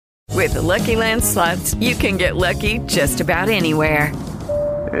With the Lucky Land Slots, you can get lucky just about anywhere.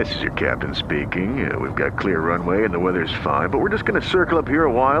 This is your captain speaking. We've got clear runway and the weather's fine, but we're just going to circle up here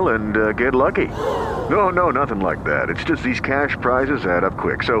a while and get lucky. No, nothing like that. It's just these cash prizes add up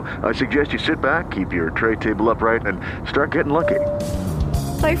quick. So I suggest you sit back, keep your tray table upright, and start getting lucky.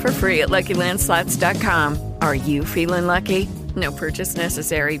 Play for free at LuckyLandSlots.com. Are you feeling lucky? No purchase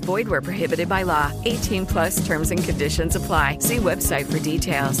necessary. Void where prohibited by law. 18 plus terms and conditions apply. See website for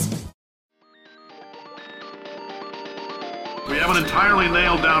details. We haven't entirely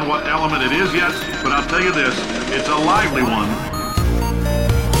nailed down what element it is yet, but I'll tell you this, it's a lively one.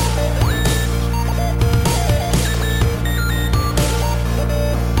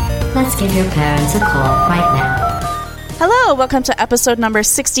 Let's give your parents a call right now. Hello, welcome to episode number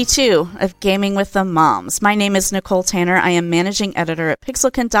 62 of Gaming with the Moms. My name is Nicole Tanner. I am managing editor at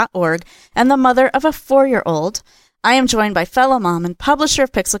pixelkin.org and the mother of a 4-year-old. I am joined by fellow mom and publisher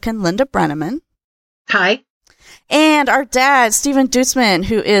of Pixelkin, Linda Brenneman. Hi. And our dad, Stephen Dutzman,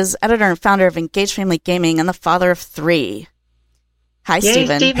 who is editor and founder of Engaged Family Gaming and the father of 3. Hi, Yay,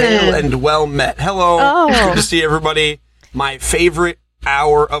 Stephen. Hail and well met. Hello. Oh. Good to see everybody. My favorite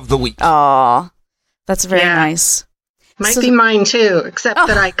hour of the week. Aw, that's very nice. Might be mine too, except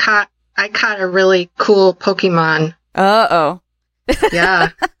that I caught a really cool Pokemon. Uh-oh. Yeah.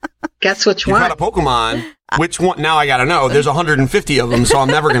 Guess which You one? caught a Pokemon. Which one? Now I gotta know. There's 150 of them, so I'm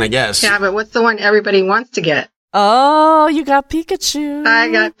never gonna guess. Yeah, but what's the one everybody wants to get? Oh, you got Pikachu. I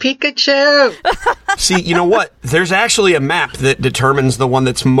got Pikachu. See, you know what? There's actually a map that determines the one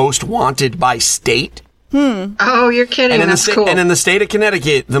that's most wanted by state. Oh, you're kidding. And in, That's cool. and in the state of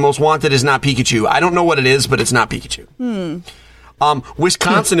Connecticut, the most wanted is not Pikachu. I don't know what it is, but it's not Pikachu.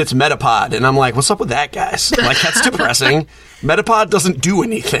 Wisconsin, it's Metapod. And I'm like, what's up with that, guys? Like, that's depressing. Metapod doesn't do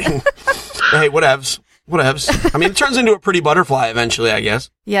anything. Hey, whatevs. I mean, it turns into a pretty butterfly eventually, I guess.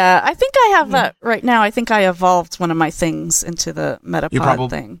 Yeah, I think I have that right now. I think I evolved one of my things into the Metapod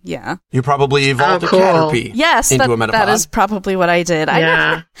thing. Yeah. You probably evolved cool. a Caterpie Yes, into a Metapod. that is probably what I did. I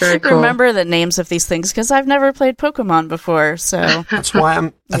Yeah, very never cool. remember the names of these things because I've never played Pokemon before. So That's why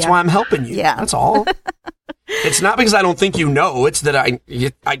I'm helping you. Yeah. That's all. It's not because I don't think you know. It's that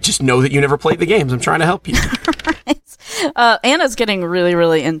I just know that you never played the games. I'm trying to help you. Anna's getting really,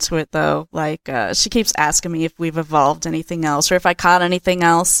 really into it, though. Like, she keeps asking me if we've evolved anything else or if I caught anything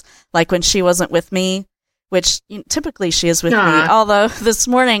else, like when she wasn't with me, which typically she is with me. Although this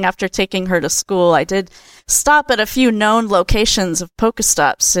morning, after taking her to school, I did stop at a few known locations of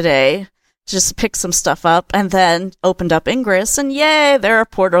Pokestops today, just to pick some stuff up, and then opened up Ingress, and yay, there are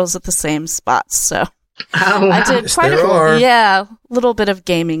portals at the same spots. So Oh, wow. I did Yes, quite there a are. little bit of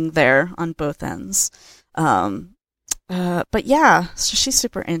gaming there on both ends. But yeah, so she's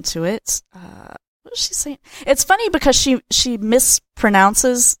super into it. What was she saying? It's funny because she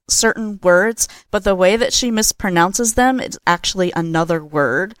mispronounces certain words, but the way that she mispronounces them, it's actually another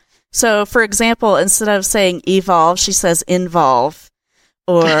word. So, for example, instead of saying evolve, she says involve.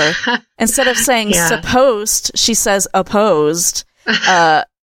 Or instead of saying supposed, she says opposed.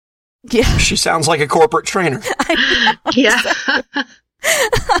 Yeah. She sounds like a corporate trainer. Yeah.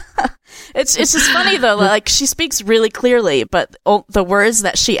 It's just funny though, like she speaks really clearly, but the words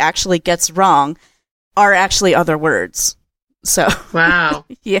that she actually gets wrong are actually other words. So Wow.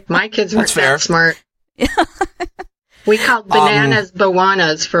 yeah, My kids weren't That's fair. that smart. We called bananas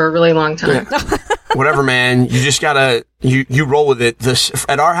bawanas for a really long time. Whatever, man. You just gotta you roll with it. This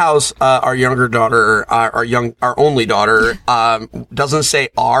at our house, our younger daughter, our only daughter, doesn't say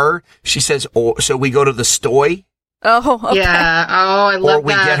R. She says O. So we go to the stoy. Oh, okay. Yeah. Oh, I love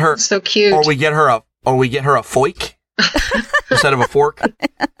we that. get her So cute. Or we get her a foik instead of a fork.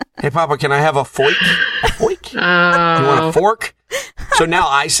 Hey, Papa, can I have a foik? A foik? You want a fork? So now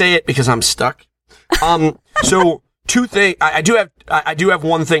I say it because I'm stuck. So two things. I do have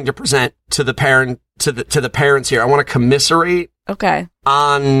one thing to present to the parents here. I want to commiserate. Okay.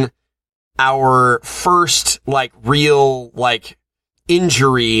 On our first real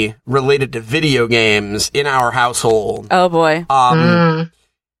injury related to video games in our household. Oh boy.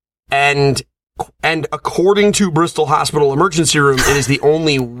 And according to Bristol Hospital Emergency Room, it is the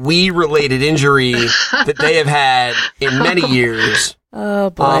only Wii-related injury that they have had in many years. Oh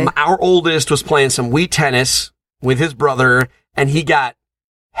boy. Our oldest was playing some Wii tennis with his brother, and he got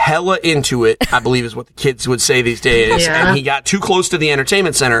hella into it, I believe is what the kids would say these days. Yeah. And he got too close to the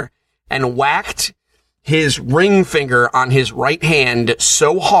entertainment center and whacked his ring finger on his right hand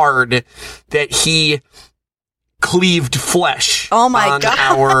so hard that he cleaved flesh Oh my on God.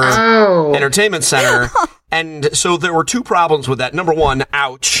 our entertainment center. And so there were two problems with that. Number one,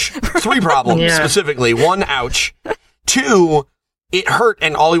 ouch. Three problems specifically. One, ouch. Two, it hurt,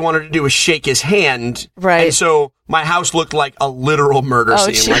 and all he wanted to do was shake his hand. Right. And so my house looked like a literal murder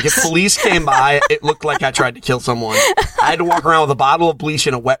scene. Geez. Like, if police came by, it looked like I tried to kill someone. I had to walk around with a bottle of bleach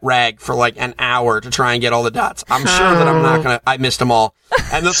and a wet rag for like an hour to try and get all the dots. I'm sure that I'm not going to... I missed them all.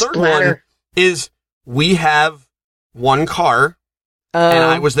 And the third one is we have one car, and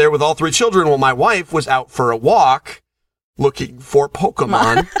I was there with all 3 children while my wife was out for a walk looking for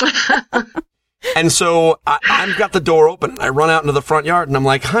Pokemon. And so I've got the door open, and I run out into the front yard, and I'm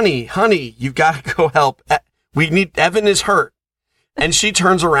like, honey, you've got to go help. Evan is hurt. And she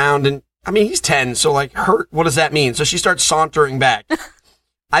turns around, and I mean, he's 10, so like, hurt, what does that mean? So she starts sauntering back.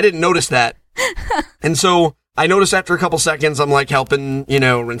 I didn't notice that. And so I notice after a couple seconds, I'm like helping,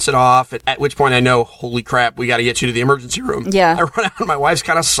 rinse it off, at which point I know, holy crap, we got to get you to the emergency room. Yeah. I run out, and my wife's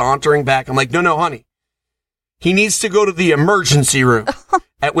kind of sauntering back. I'm like, no, honey. He needs to go to the emergency room.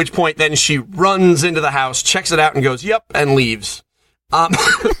 At which point, then she runs into the house, checks it out, and goes, yep, and leaves.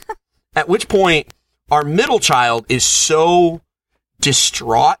 At which point, our middle child is so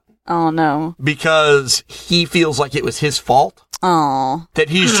distraught. Oh, no. Because he feels like it was his fault. Oh. That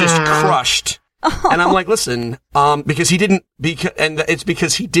he's just crushed. And I'm like, listen, because he didn't, and it's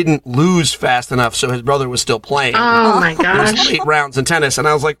because he didn't lose fast enough, so his brother was still playing. Oh, my gosh. It was 8 rounds in tennis, and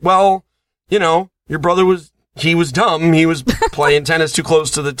I was like, well, your brother was dumb. He was playing tennis too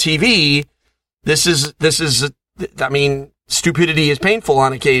close to the TV. I mean, stupidity is painful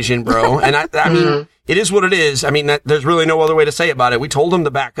on occasion, bro. And I mean, it is what it is. I mean, there's really no other way to say about it. We told him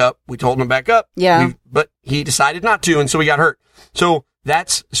to back up. Yeah. But he decided not to, and so he got hurt. So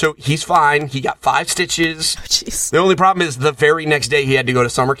he's fine. He got 5 stitches. Oh, jeez. The only problem is the very next day he had to go to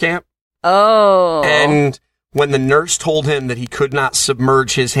summer camp. Oh. And when the nurse told him that he could not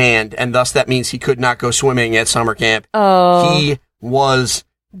submerge his hand, and thus that means he could not go swimming at summer camp, he was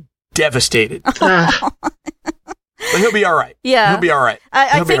devastated. But he'll be all right. Yeah. He'll be all right.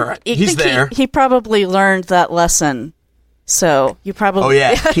 I be all right. He's there. He probably learned that lesson. So you probably... Oh,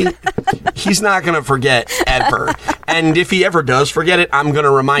 yeah. He's not going to forget ever. And if he ever does forget it, I'm going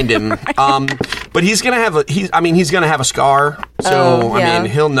to remind him. But he's going to have he's going to have a scar. So, I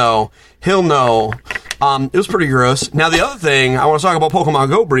mean, he'll know. It was pretty gross. Now, the other thing, I want to talk about Pokemon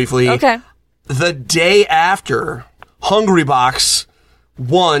Go briefly. Okay. The day after Hungrybox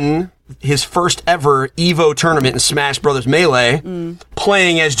won his first ever EVO tournament in Smash Brothers Melee,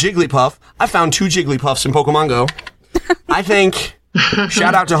 playing as Jigglypuff, I found 2 Jigglypuffs in Pokemon Go. I think,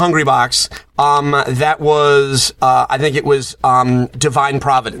 shout out to Hungrybox, that was, I think it was Divine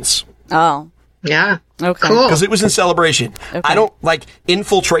Providence. Oh. Yeah. Okay. Cool. Because it was in celebration. Okay. I don't, like,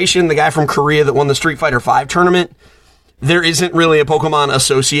 Infiltration, the guy from Korea that won the Street Fighter V tournament, there isn't really a Pokemon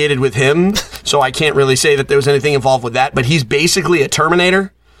associated with him, so I can't really say that there was anything involved with that, but he's basically a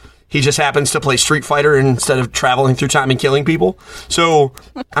Terminator. He just happens to play Street Fighter instead of traveling through time and killing people. So,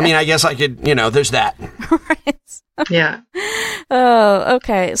 I mean, I guess I could, there's that. Right. Yeah. Oh,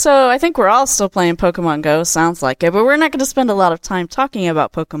 okay. So I think we're all still playing Pokemon Go, sounds like it, but we're not going to spend a lot of time talking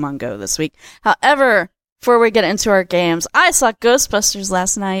about Pokemon Go this week. However, before we get into our games, I saw Ghostbusters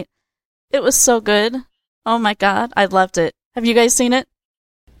last night. It was so good. Oh my god, I loved it. Have you guys seen it?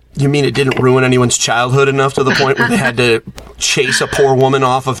 You mean it didn't ruin anyone's childhood enough to the point where they had to chase a poor woman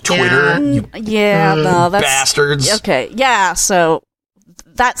off of Twitter? Yeah, no, that's... Bastards. Okay, yeah, so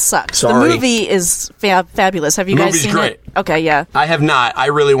that sucks. Sorry. The movie is fabulous. Have you guys seen great. it? Okay, yeah. I have not. I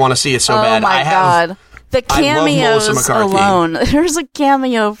really want to see it so bad. Oh my god. The cameos alone. There's a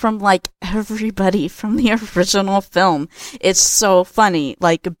cameo from like everybody from the original film. It's so funny.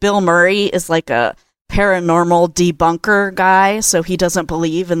 Like Bill Murray is like a paranormal debunker guy, so he doesn't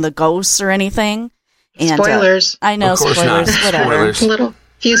believe in the ghosts or anything. And, spoilers. I know, spoilers. Whatever. Spoilers.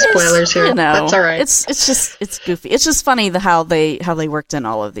 Few spoilers here. That's all right. It's goofy. It's just funny how they worked in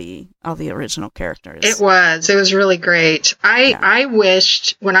all the original characters. It was really great. I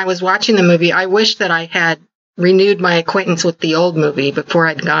wished when I was watching the movie, I wished that I had renewed my acquaintance with the old movie before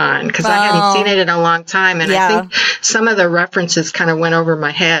I'd gone, because I hadn't seen it in a long time, and I think some of the references kind of went over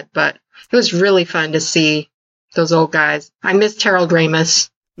my head, but it was really fun to see those old guys. I missed Harold Ramis.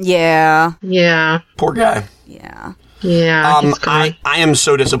 Yeah. Yeah. Poor guy. Yeah. Yeah. I am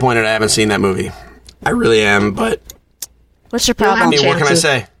so disappointed I haven't seen that movie. I really am, but... What's your problem? I mean, what can I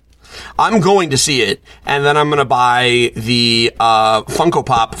say? I'm going to see it, and then I'm going to buy the Funko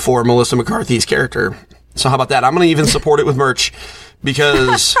Pop for Melissa McCarthy's character. So how about that? I'm going to even support it with merch.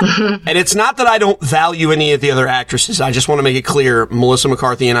 Because, and it's not that I don't value any of the other actresses. I just want to make it clear, Melissa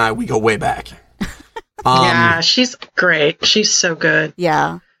McCarthy and I, we go way back. Yeah, she's great. She's so good.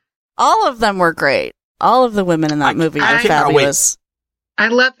 Yeah. All of them were great. All of the women in that movie were fabulous. I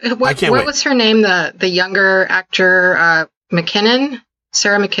love, what was her name? The younger actor, McKinnon,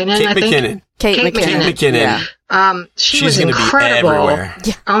 Sarah McKinnon, Kate I think. McKinnon. Kate McKinnon. Yeah. She She's was incredible. Be everywhere.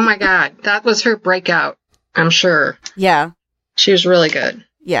 Yeah. Oh my God, that was her breakout. I'm sure. Yeah. She was really good.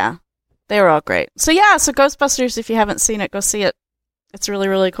 Yeah. They were all great. So yeah, so Ghostbusters, if you haven't seen it, go see it. It's really,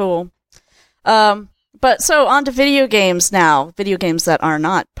 really cool. But so on to video games now. Video games that are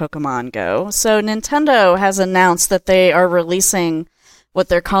not Pokemon Go. So Nintendo has announced that they are releasing what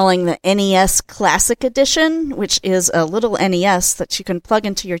they're calling the NES Classic Edition, which is a little NES that you can plug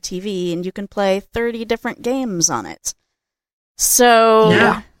into your TV and you can play 30 different games on it. So,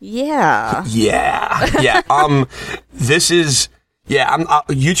 yeah. This is,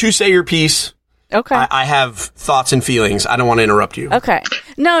 you two say your piece. Okay. I have thoughts and feelings. I don't want to interrupt you. Okay.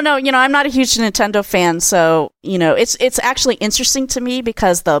 No, I'm not a huge Nintendo fan, so, it's actually interesting to me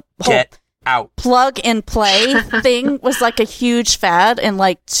because the whole Get out. plug and play thing was like a huge fad in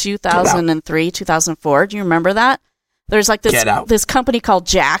like 2003, 2004. Do you remember that? There's like this company called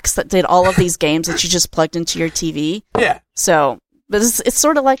Jax that did all of these games that you just plugged into your TV. Yeah. So, but it's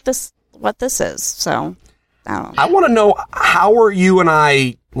sort of like what this is. So, I don't know. I want to know, how are you and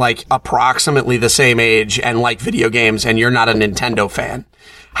I like approximately the same age and like video games, and you're not a Nintendo fan?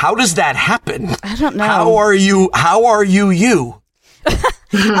 How does that happen? I don't know. How are you?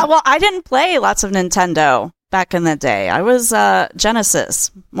 Well, I didn't play lots of Nintendo back in the day. I was Genesis,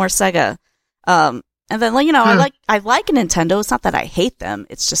 more Sega. And then, I like Nintendo. It's not that I hate them.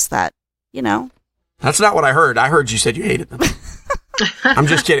 It's just that, That's not what I heard. I heard you said you hated them. I'm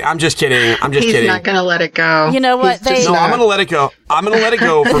just kidding. He's not going to let it go. You know what? No, I'm going to let it go. I'm going to let it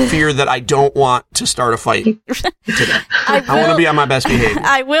go for fear that I don't want to start a fight today. I want to be on my best behavior.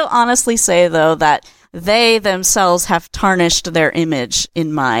 I will honestly say, though, that they themselves have tarnished their image,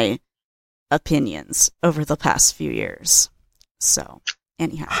 in my opinions, over the past few years. So,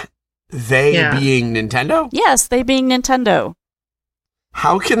 anyhow. They being Nintendo? Yes, they being Nintendo.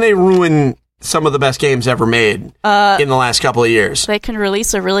 How can they ruin some of the best games ever made in the last couple of years? They can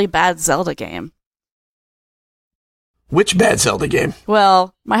release a really bad Zelda game. Which bad Zelda game?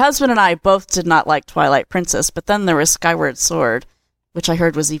 Well, my husband and I both did not like Twilight Princess, but then there was Skyward Sword, which I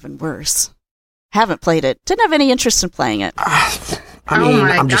heard was even worse. Haven't played it. Didn't have any interest in playing it.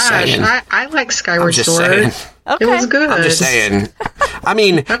 I'm just saying. I like Skyward Sword. Okay. It was good. I'm just saying. I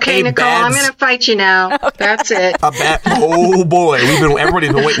mean, okay, Nicole, I'm going to fight you now. Okay. That's it. Oh boy,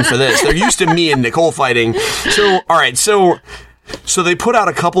 everybody's been waiting for this. They're used to me and Nicole fighting. So, all right, so they put out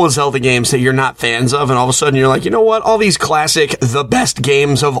a couple of Zelda games that you're not fans of, and all of a sudden you're like, you know what? All these classic, the best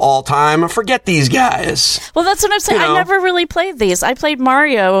games of all time, forget these guys. Well, that's what I'm saying. I never really played these. I played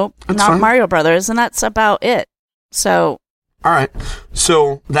Mario, Mario Brothers, and that's about it. So. All right,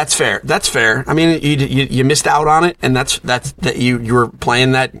 so that's fair. That's fair. I mean, you missed out on it, and that's you were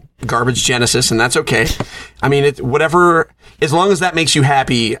playing that garbage Genesis, and that's okay. I mean, whatever. As long as that makes you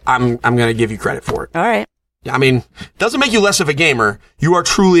happy, I'm gonna give you credit for it. All right. I mean, doesn't make you less of a gamer. You are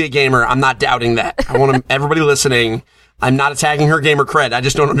truly a gamer. I'm not doubting that. I want everybody listening. I'm not attacking her gamer cred. I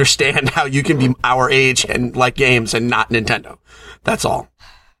just don't understand how you can be our age and like games and not Nintendo. That's all.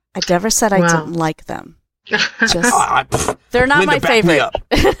 I never said I didn't like them. They're not Linda, my favorite. All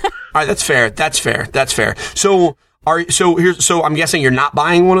right, that's fair. So I'm guessing you're not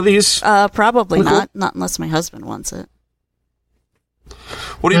buying one of these? Probably not unless my husband wants it.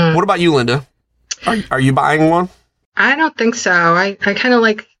 What about you, Linda? Are you buying one? I don't think so. I kind of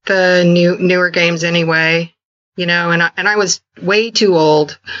like the newer games anyway, and I was way too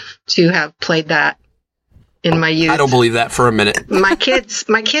old to have played that in my youth. I don't believe that for a minute. my kids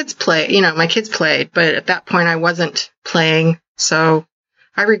played, but at that point I wasn't playing, so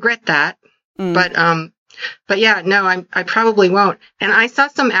I regret that. But yeah, no, I probably won't. And I saw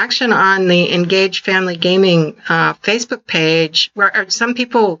some action on the Engage Family Gaming Facebook page where are some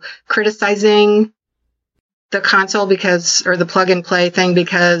people criticizing the console or the plug and play thing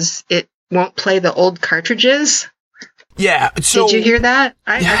because it won't play the old cartridges. Yeah. So, did you hear that?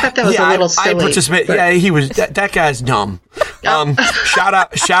 I thought that was a little silly. I participate. But... Yeah, he was. That guy's dumb. Shout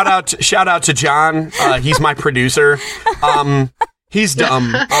out to John. He's my producer. He's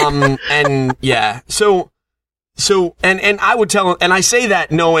dumb. And yeah. So and I would tell him, and I say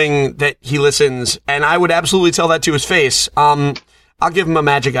that knowing that he listens, and I would absolutely tell that to his face. I'll give him a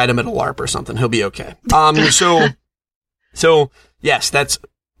magic item at a LARP or something. He'll be okay. So yes, that's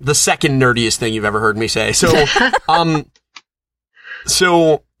the second nerdiest thing you've ever heard me say. So,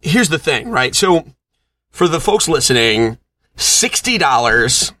 so here's the thing, right? So for the folks listening,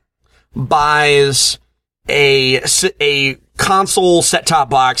 $60 buys a console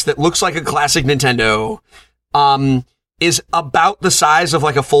set-top box that looks like a classic Nintendo, is about the size of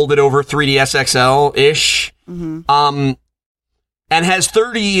like a folded over 3DS XL-ish. Mm-hmm. and has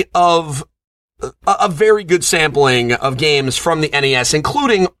 30 of a very good sampling of games from the NES,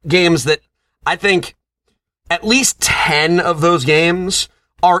 including games that I think at least 10 of those games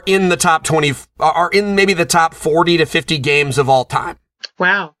are in the top 20, are in maybe the top 40 to 50 games of all time.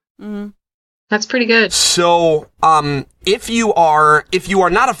 Wow. That's pretty good. So, if you are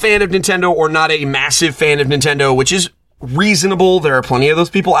not a fan of Nintendo or not a massive fan of Nintendo, which is reasonable, there are plenty of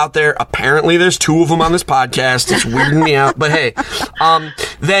those people out there. Apparently there's 2 of them on this podcast. It's weirding me out, but hey,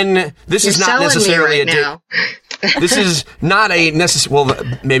 then this is not necessarily this is not a necessary. Well,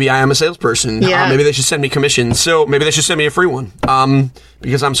 maybe I am a salesperson. Yeah. Maybe they should send me commissions. So maybe they should send me a free one.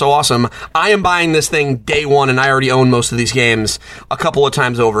 Because I'm so awesome. I am buying this thing day one, and I already own most of these games a couple of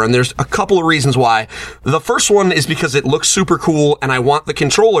times over. And there's a couple of reasons why. The first one is because it looks super cool, and I want the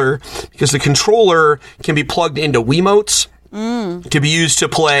controller because the controller can be plugged into Wiimotes. Can be used to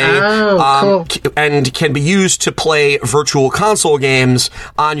play, cool. and can be used to play virtual console games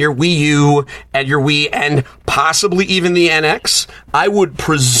on your Wii U and your Wii and possibly even the NX. I would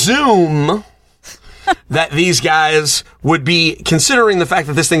presume that these guys would be, considering the fact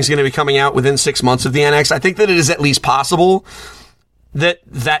that this thing's going to be coming out within 6 months of the NX, I think that it is at least possible that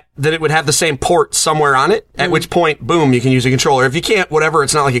it would have the same port somewhere on it, at which point, boom, you can use a controller. If you can't, whatever,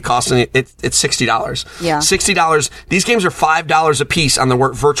 it's not like it costs it's $60. Yeah. $60. These games are $5 a piece on the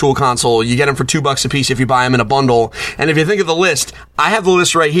virtual console. You get them for $2 a piece if you buy them in a bundle. And if you think of the list, I have the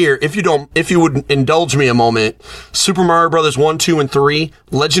list right here. If you would indulge me a moment, Super Mario Brothers 1, 2, and 3,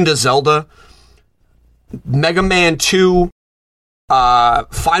 Legend of Zelda, Mega Man 2,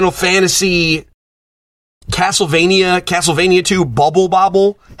 Final Fantasy, Castlevania 2, Bubble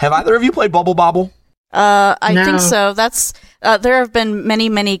Bobble. Have either of you played Bubble Bobble? I think so. That's there have been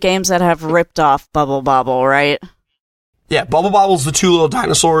many games that have ripped off Bubble Bobble, right? Yeah, Bubble Bobble's the 2 little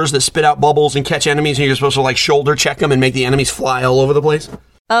dinosaurs that spit out bubbles and catch enemies, and you're supposed to like shoulder check them and make the enemies fly all over the place.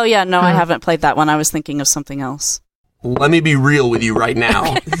 Oh yeah, no, I haven't played that one. I was thinking of something else. Let me be real with you right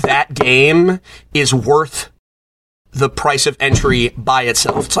now. That game is worth the price of entry by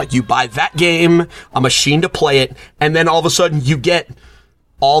itself. It's like you buy that game, a machine to play it, and then all of a sudden you get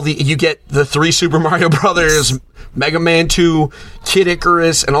the 3 Super Mario Brothers, Mega Man 2, Kid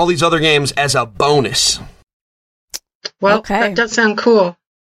Icarus, and all these other games as a bonus. Well, that does sound cool.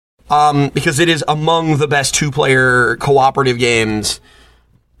 Because it is among the best 2-player cooperative games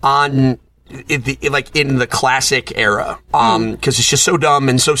in the classic era. Because it's just so dumb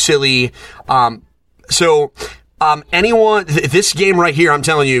and so silly. This game right here, I'm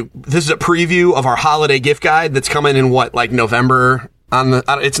telling you, this is a preview of our holiday gift guide that's coming in November.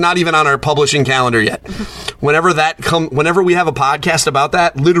 It's not even on our publishing calendar yet. Whenever we have a podcast about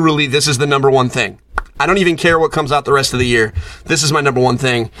that, literally this is the number one thing. I don't even care what comes out the rest of the year. This is my number one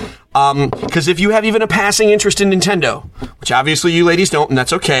thing. Because if you have even a passing interest in Nintendo, which obviously you ladies don't, and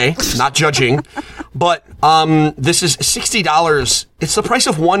that's okay, not judging, but this is $60. It's the price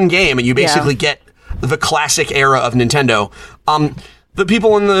of one game, and you basically get the classic era of Nintendo. The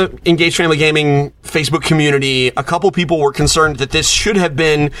people in the Engaged Family Gaming Facebook community, a couple people were concerned that this should have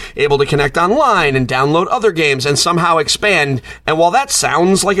been able to connect online and download other games and somehow expand. And while that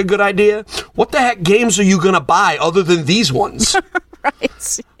sounds like a good idea, what the heck games are you going to buy other than these ones?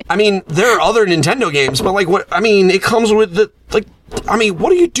 Right. I mean, there are other Nintendo games, but it comes with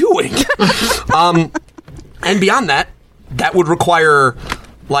what are you doing? And beyond that, that would require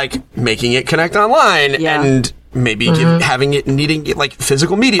making it connect online and maybe having it needing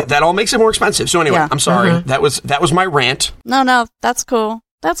physical media. That all makes it more expensive. So anyway, I'm sorry. That was my rant. No, that's cool.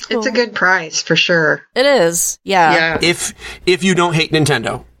 That's cool. It's a good price for sure. It is. Yeah. If you don't hate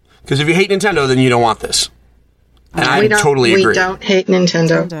Nintendo, because if you hate Nintendo, then you don't want this. And I totally agree. We don't hate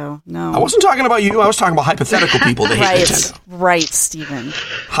Nintendo. No. I wasn't talking about you. I was talking about hypothetical people that hate Nintendo. Right, Stephen.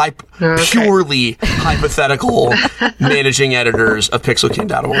 Purely hypothetical managing editors of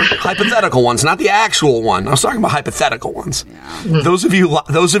pixelkin.org. Hypothetical ones, not the actual one. I was talking about hypothetical ones. Yeah. Those of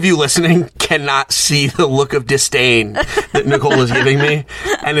you listening cannot see the look of disdain that Nicole is giving me,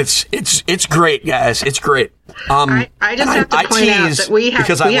 and it's great, guys. It's great. I just have to point out that we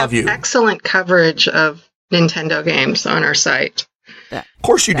have excellent coverage of Nintendo games on our site. Of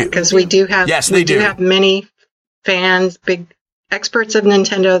course you do. Because we do have have many fans, big experts of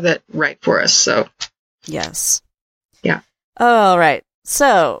Nintendo that write for us. So yes. Yeah. All right.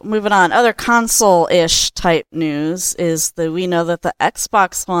 So moving on, other console-ish type news is that we know that the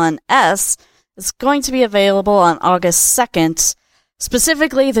Xbox One S is going to be available on August 2nd.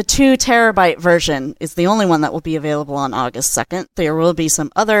 Specifically, the 2 terabyte version is the only one that will be available on August 2nd. There will be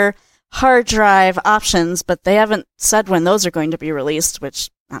some other hard drive options, but they haven't said when those are going to be released, which,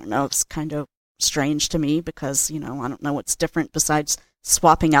 I don't know, it's kind of strange to me because, I don't know what's different besides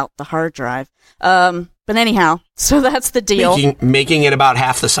swapping out the hard drive. But anyhow, so that's the deal. Making it about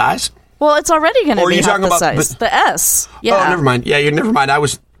half the size? Well, it's already going to be half the size. The S. Yeah. Oh, never mind. Yeah, never mind.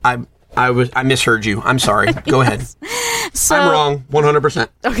 I misheard you. I'm sorry. Go ahead. So, I'm wrong. 100%.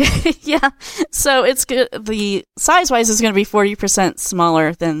 Okay. Yeah. So it's good. The size-wise is going to be 40%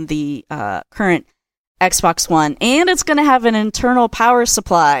 smaller than the current Xbox One, and it's going to have an internal power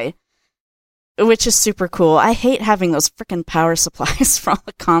supply, which is super cool. I hate having those freaking power supplies for all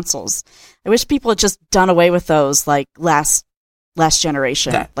the consoles. I wish people had just done away with those like last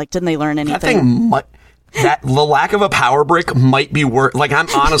generation. Didn't they learn anything? The lack of a power brick might be worth, I'm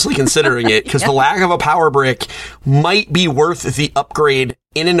honestly considering it, because the lack of a power brick might be worth the upgrade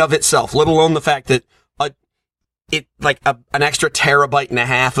in and of itself, let alone the fact that an extra 1.5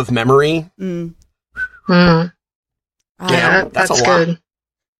 terabytes of memory. Yeah, that's a lot. Good.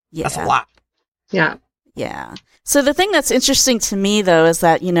 Yeah. That's a lot. Yeah. Yeah. So the thing that's interesting to me, though, is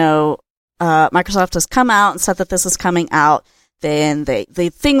that, Microsoft has come out and said that this is coming out. Then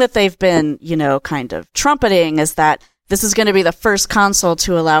the thing that they've been, kind of trumpeting is that this is going to be the first console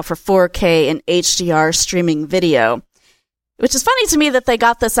to allow for 4K and HDR streaming video, which is funny to me that they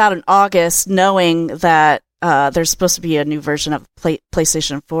got this out in August knowing that there's supposed to be a new version of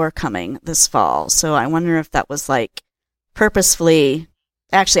PlayStation 4 coming this fall. So I wonder if that was purposefully.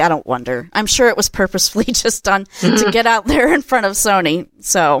 Actually, I don't wonder. I'm sure it was purposefully just done to get out there in front of Sony.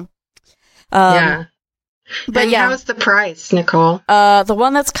 So, yeah. But and how's the price, Nicole? The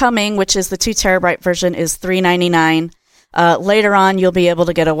one that's coming, which is the 2 terabyte version, is $399. Later on, you'll be able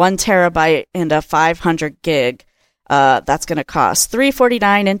to get a 1 terabyte and a 500 gig. That's going to cost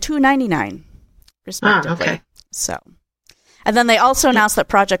 $349 and $299, respectively. Okay. So, and then they also announced that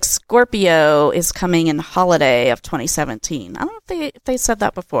Project Scorpio is coming in holiday of 2017. I don't know if they said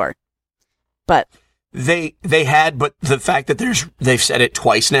that before, but. They had, but the fact that they've said it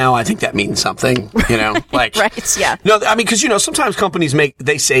twice now, I think that means something, right, yeah. No, I mean, because, sometimes companies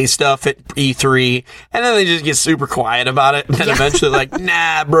they say stuff at E3, and then they just get super quiet about it, and then eventually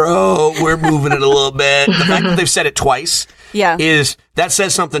nah, bro, we're moving it a little bit. The fact that they've said it twice that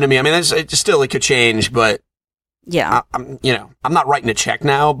says something to me. I mean, it could change, but yeah. I'm not writing a check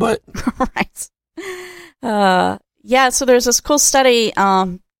now, but. Right. So there's this cool study,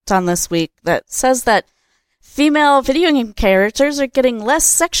 done this week that says that female video game characters are getting less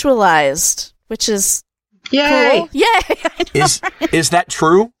sexualized, which is yay. Cool. Yay! Is that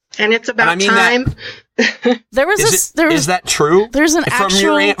true? And it's about time. There was is that true? There's an from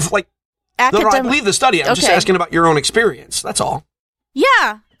actual your academic. I believe the study. I'm just asking about your own experience. That's all.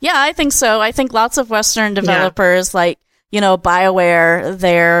 Yeah, I think so. I think lots of Western developers, BioWare,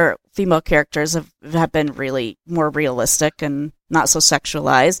 their female characters have been really more realistic and not so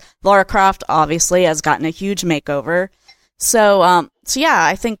sexualized. Lara Croft obviously has gotten a huge makeover. So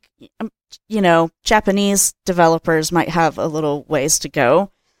I think Japanese developers might have a little ways to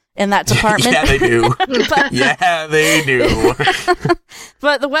go in that department. Yeah, they do. Yeah, they do.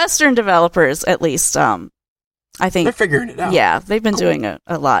 But the Western developers, at least, I think they're figuring it out. Yeah, they've been doing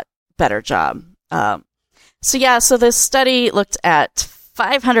a lot better job. So this study looked at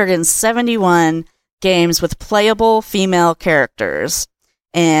 571 games with playable female characters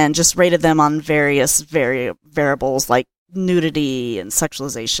and just rated them on various variables like nudity and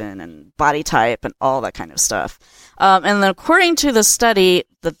sexualization and body type and all that kind of stuff. And then according to the study,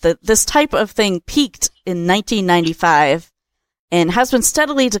 this type of thing peaked in 1995 and has been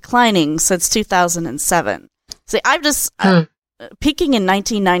steadily declining since 2007. See, I've just peaking in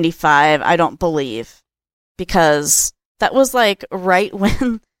 1995, I don't believe, because that was right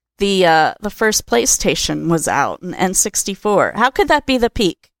when the first PlayStation was out, and N64. How could that be the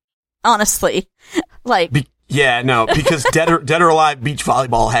peak? Honestly, because Dead or Alive Beach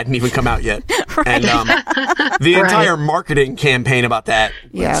Volleyball hadn't even come out yet, right. And the entire marketing campaign about that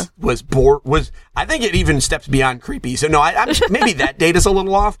was I think it even steps beyond creepy. So no, I'm maybe that data's a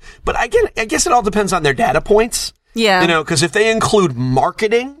little off, but I guess it all depends on their data points. Yeah, because if they include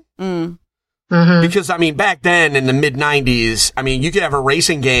marketing. Mm-hmm. Because, back then in the mid-90s, you could have a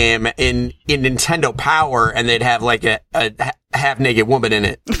racing game in Nintendo Power and they'd have a half-naked woman in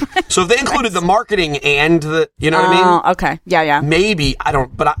it. So if they included the marketing and the, you know what I mean? Okay. Yeah. Maybe, I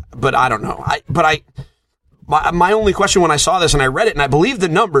don't know. My only question when I saw this and I read it and I believe the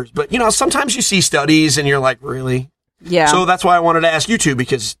numbers, but sometimes you see studies and you're like, really? Yeah. So that's why I wanted to ask you two,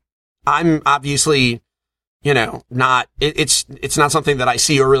 because I'm obviously... it's not something that I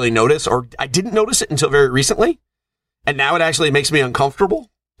see or really notice, or I didn't notice it until very recently. And now it actually makes me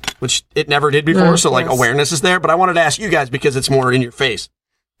uncomfortable, which it never did before. So awareness is there, but I wanted to ask you guys because it's more in your face.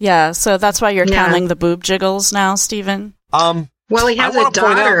 Yeah, so that's why you're counting the boob jiggles now, Stephen? Well, he has a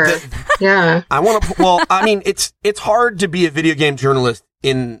daughter. Yeah. I want to. Well, I mean, it's hard to be a video game journalist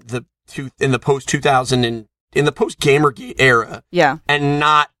in the post 2000 and in the post Gamergate era. Yeah. And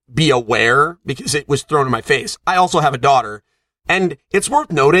not be aware because it was thrown in my face. I also have a daughter, and it's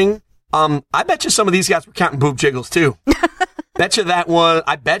worth noting. I bet you some of these guys were counting boob jiggles too. I bet you that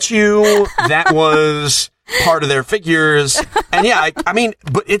was part of their figures. And yeah, I mean,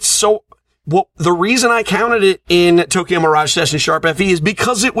 but it's so. Well, the reason I counted it in Tokyo Mirage Session Sharp FE is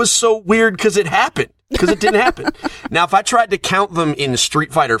because it was so weird because it happened. Because it didn't happen. Now, if I tried to count them in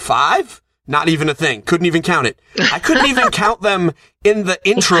Street Fighter V, not even a thing. Couldn't even count it. I couldn't even count them in the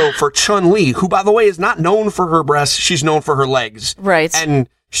intro for Chun-Li, who, by the way, is not known for her breasts. She's known for her legs. Right. And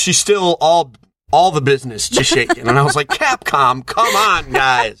she's still all the business just shaking. And I was like, Capcom, come on,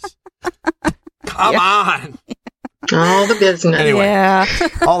 guys. Come on. All the business. Anyway,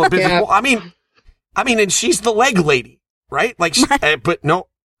 all the business. Yeah. Well, I mean, and she's the leg lady, right? Like, but no,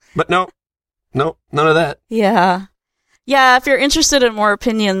 none of that. Yeah. Yeah, if you're interested in more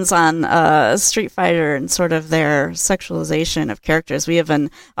opinions on Street Fighter and sort of their sexualization of characters, we have an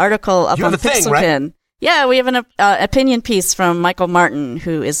article up on Pixelpin. Right? Yeah, we have an opinion piece from Michael Martin,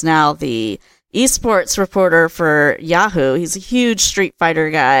 who is now the esports reporter for Yahoo. He's a huge Street Fighter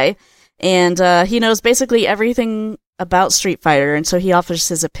guy. And he knows basically everything about Street Fighter, and so he offers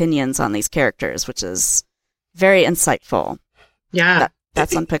his opinions on these characters, which is very insightful. Yeah.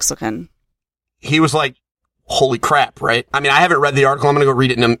 That's on Pixelkin. He was like, holy crap, right? I mean, I haven't read the article. I'm going to go read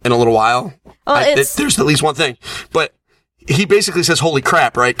it in a little while. Oh, there's at least one thing. But he basically says holy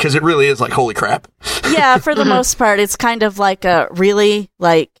crap, right? Because it really is like holy crap. Yeah, for the most part, it's kind of like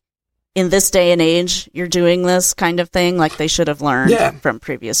in this day and age, you're doing this kind of thing. Like they should have learned from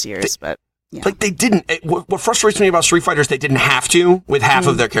previous years, but yeah. Like they didn't. What frustrates me about Street Fighter is they didn't have to with half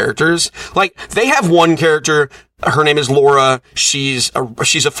of their characters. Like they have one character. Her name is Laura. She's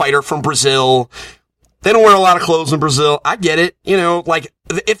a fighter from Brazil. They don't wear a lot of clothes in Brazil. I get it. You know, like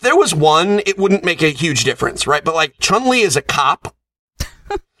if there was one, it wouldn't make a huge difference, right? But like Chun-Li is a cop,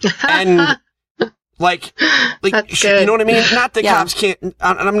 and like you know what I mean? Not that cops can't, and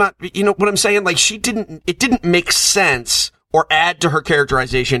I'm not, you know what I'm saying? Like it didn't make sense or add to her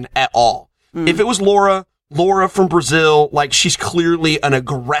characterization at all. If it was Laura from Brazil, like she's clearly an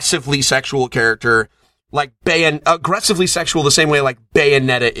aggressively sexual character, like aggressively sexual the same way like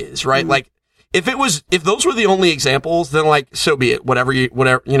Bayonetta is, right? Like if those were the only examples, then like, so be it,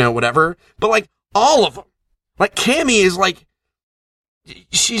 whatever. But like all of them, like Cammy is like,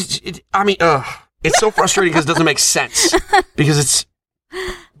 it's so frustrating because it doesn't make sense because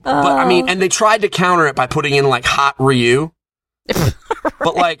but I mean, and they tried to counter it by putting in like hot Ryu,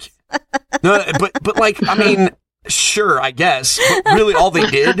 but like, no, but like, I mean, sure, I guess, but really all they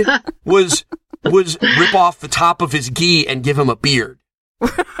did was rip off the top of his gi and give him a beard.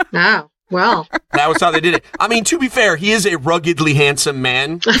 Oh, well. That was how they did it. I mean, to be fair, he is a ruggedly handsome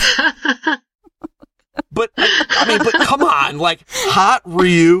man. But come on, like hot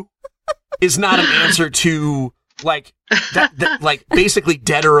Ryu is not an answer to like that like basically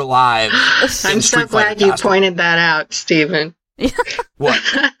Dead or Alive. I'm so glad you pointed that out, Stephen. What?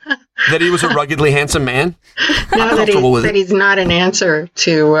 That he was a ruggedly handsome man? No, that he's not an answer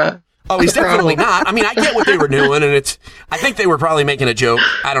to. He's definitely not. I mean, I get what they were doing, and I think they were probably making a joke.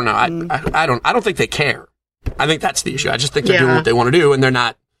 I don't know. I don't think they care. I think that's the issue. I just think they're doing what they want to do, and they're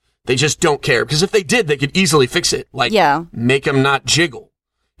not. They just don't care because if they did, they could easily fix it. Like, make them not jiggle.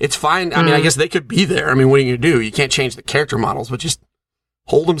 It's fine. I mean, I guess they could be there. I mean, what are you going to do? You can't change the character models, but just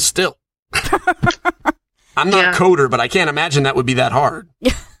hold them still. I'm not a coder, but I can't imagine that would be that hard.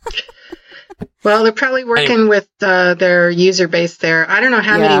 Well, they're probably working with their user base there. I don't know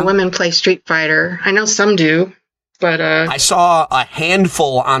how many women play Street Fighter. I know some do, but I saw a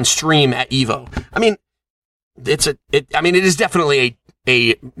handful on stream at Evo. I mean, it is definitely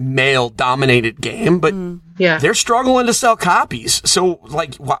a male-dominated game, but they're struggling to sell copies. So,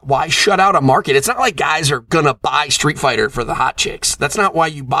 like, why shut out a market? It's not like guys are gonna buy Street Fighter for the hot chicks. That's not why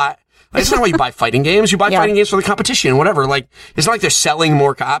you buy. Like, it's not why you buy fighting games. You buy fighting games for the competition, whatever. Like, it's not like they're selling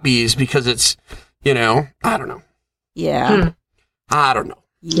more copies because it's, I don't know. Yeah. I don't know.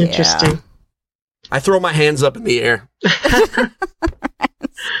 Yeah. Interesting. I throw my hands up in the air.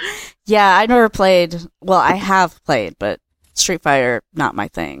 Yeah, I never played. Well, I have played, but Street Fighter, not my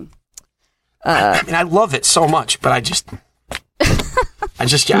thing. I mean, I love it so much, but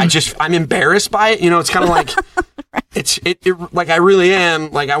I'm embarrassed by it. It's kind of like, like I really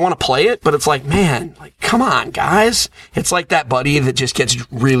am, like I want to play it, but it's like, man, like, come on, guys. It's like that buddy that just gets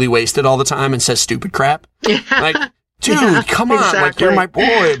really wasted all the time and says stupid crap. Like, dude, come on, exactly. like, you're my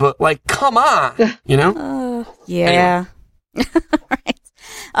boy, but, like, come on, you know? Yeah. Anyway.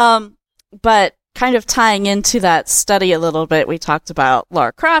 Right. But kind of tying into that study a little bit, we talked about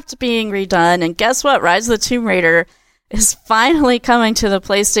Lara Croft being redone, and guess what? Rise of the Tomb Raider is finally coming to the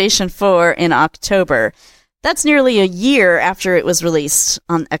PlayStation 4 in October. That's nearly a year after it was released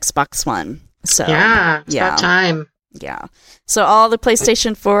on Xbox One. So it's about time. Yeah. So all the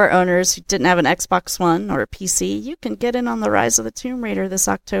PlayStation 4 owners who didn't have an Xbox One or a PC, you can get in on the Rise of the Tomb Raider this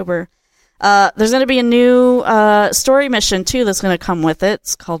October. There's going to be a new story mission, too, that's going to come with it.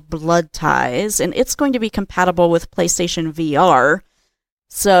 It's called Blood Ties, and it's going to be compatible with PlayStation VR.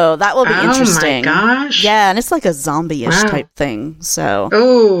 So that will be interesting. Oh, my gosh. Yeah, and it's like a zombie-ish type thing. So.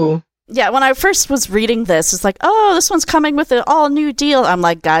 Oh. Yeah, when I first was reading this, it's like, oh, this one's coming with an all-new deal. I'm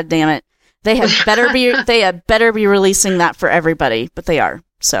like, God damn it. They had better be releasing that for everybody, but they are.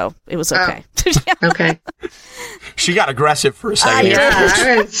 So it was okay. Okay. She got aggressive for a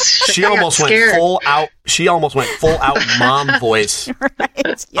second. She almost went full out. She almost went full out mom voice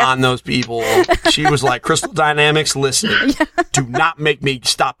on those people. She was like, "Crystal Dynamics, listen, do not make me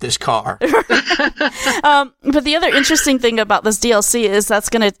stop this car." But the other interesting thing about this DLC is it's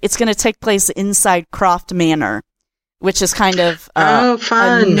gonna take place inside Croft Manor, which is kind of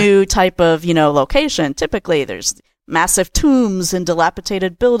a new type of location. Typically, there's massive tombs and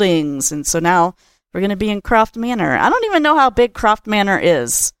dilapidated buildings, and so now we're going to be in Croft Manor. I don't even know how big Croft Manor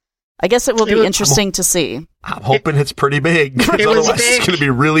is. I guess it will be interesting to see. I'm hoping it's pretty big, because otherwise it's going to be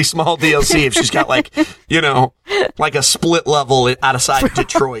really small DLC if she's got like a split level outside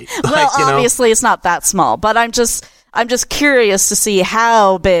Detroit. Well, obviously it's not that small, but I'm just curious to see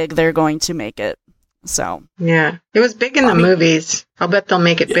how big they're going to make it. So yeah, it was big in the movies. I'll bet they'll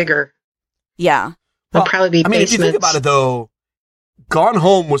make it bigger. Yeah. There'll probably be basements. If you think about it, though, Gone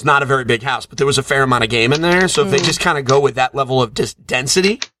Home was not a very big house, but there was a fair amount of game in there. So if they just kind of go with that level of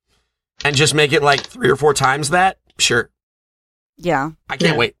density and just make it like 3 or 4 times that, sure. Yeah. I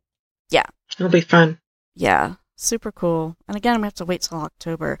can't wait. Yeah. It'll be fun. Yeah. Super cool. And again, we have to wait till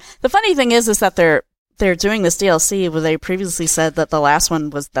October. The funny thing is that they're doing this DLC where they previously said that the last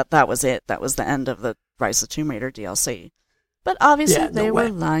one was that was it. That was the end of the Rise of the Tomb Raider DLC. But obviously they were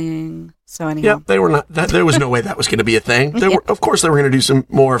lying. So anyhow. Yeah, they were not. There was no way that was going to be a thing. Of course, they were going to do some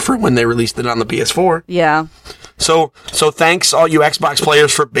more for when they released it on the PS4. Yeah. So thanks all you Xbox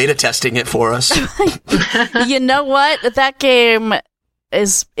players for beta testing it for us. You know what? That game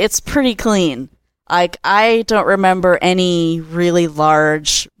it's pretty clean. Like, I don't remember any really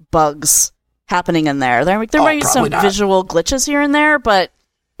large bugs happening in there. There might be some visual glitches here and there, but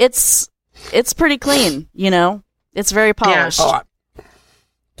it's pretty clean, It's very polished. Yeah.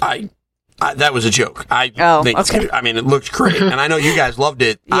 I that was a joke. I think okay. it looked great, and I know you guys loved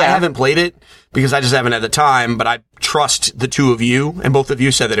it. Yeah. I haven't played it because I just haven't had the time, but I trust the two of you, and both of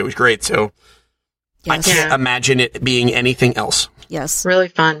you said that it was great, so I can't imagine it being anything else. Yes. Really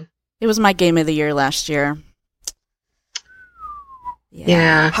fun. It was my game of the year last year.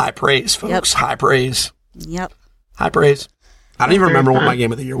 Yeah. High praise, folks. Yep. High praise. Yep. High praise. I don't even remember what my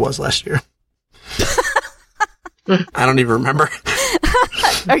game of the year was last year. I don't even remember.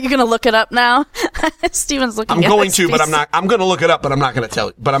 Are you going to look it up now? Steven's looking at it. I'm going to, but I'm not. I'm going to look it up, but I'm not going to tell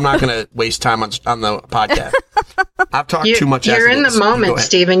you. But I'm not going to waste time on the podcast. I've talked too much. You're in the moment,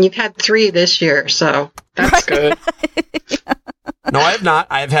 Steven. You've had 3 this year, so that's good. No, I have not.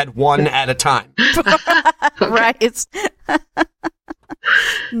 I have had 1 at a time. Right.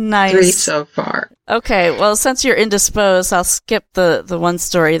 Nice. 3 so far. Okay, well, since you're indisposed, I'll skip the one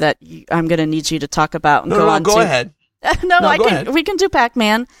story that I'm going to need you to talk about and go on to. Go ahead. Go ahead. We can do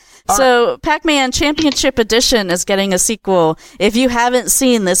Pac-Man. So, Pac-Man Championship Edition is getting a sequel. If you haven't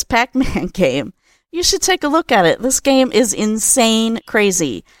seen this Pac-Man game, you should take a look at it. This game is insane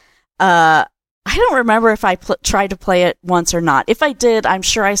crazy. I don't remember if I tried to play it once or not. If I did, I'm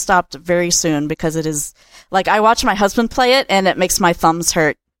sure I stopped very soon because it is, like, I watch my husband play it and it makes my thumbs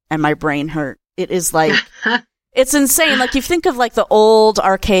hurt and my brain hurt. It is like, it's insane. Like, you think of like the old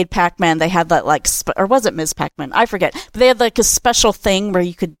arcade Pac-Man, they had that like, or was it Ms. Pac-Man? I forget. But they had like a special thing where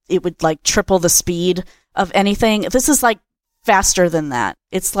it would like triple the speed of anything. This is like faster than that.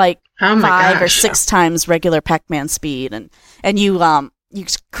 It's like 5 or 6 times regular Pac-Man speed. And you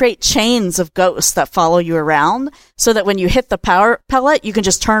create chains of ghosts that follow you around so that when you hit the power pellet, you can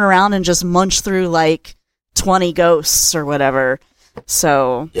just turn around and just munch through like 20 ghosts or whatever.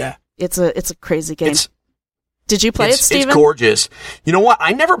 So yeah, it's a crazy game. Did you play it, Steven? It's gorgeous. You know what?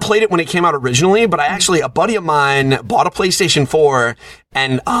 I never played it when it came out originally, but a buddy of mine bought a PlayStation 4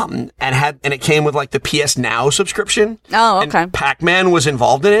 and it came with like the PS Now subscription. Oh, okay. And Pac-Man was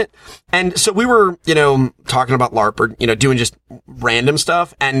involved in it. And so we were, talking about LARP or, doing just random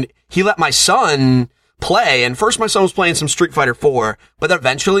stuff. And he let my son play. And first my son was playing some Street Fighter 4, but then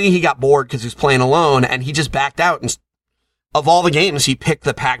eventually he got bored because he was playing alone and he just backed out. And of all the games, he picked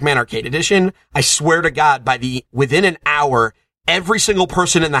the Pac-Man Arcade Edition. I swear to God, within an hour, every single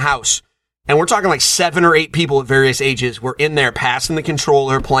person in the house, and we're talking like 7 or 8 people at various ages, were in there passing the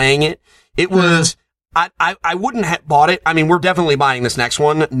controller, playing it. It was, I wouldn't have bought it. I mean, we're definitely buying this next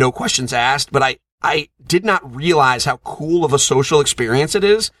one, no questions asked, but I did not realize how cool of a social experience it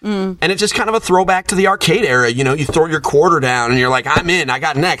is. And it's just kind of a throwback to the arcade era. You throw your quarter down and you're like, I'm in, I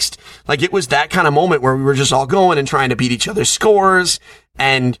got next. Like it was that kind of moment where we were just all going and trying to beat each other's scores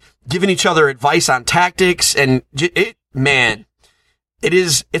and giving each other advice on tactics. And it's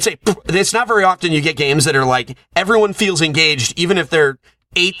not very often you get games that are like everyone feels engaged, even if they're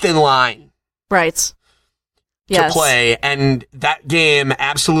 8th in line. Right. To play, and that game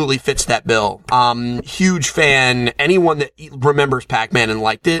absolutely fits that bill. Huge fan. Anyone that remembers Pac-Man and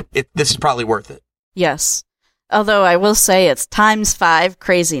liked it, this is probably worth it. Yes. Although I will say it's ×5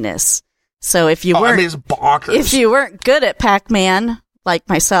 craziness. So if you it's bonkers. If you weren't good at Pac-Man, like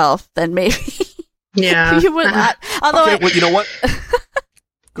myself, then maybe you would not. Although well, you know what?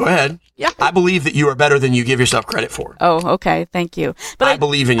 Go ahead. Yeah. I believe that you are better than you give yourself credit for. Oh, okay. Thank you. But I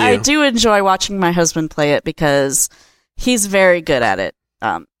believe in you. I do enjoy watching my husband play it because he's very good at it.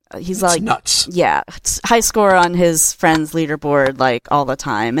 He's like nuts. Yeah. High score on his friends' leaderboard like all the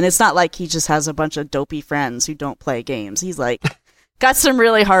time. And it's not like he just has a bunch of dopey friends who don't play games. He's like got some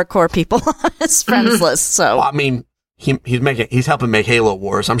really hardcore people on his friends list. So well, I mean, he's helping make Halo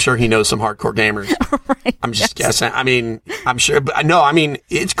Wars. I'm sure he knows some hardcore gamers. Right, I'm just guessing. I mean, I'm sure, but no, I mean,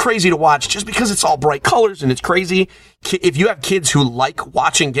 it's crazy to watch just because it's all bright colors and it's crazy. If you have kids who like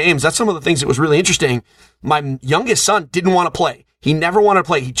watching games, that's some of the things that was really interesting. My youngest son didn't want to play. He never wanted to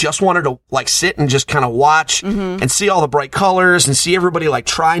play. He just wanted to like sit and just kind of watch and see all the bright colors and see everybody like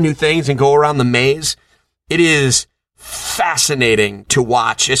try new things and go around the maze. It is fascinating to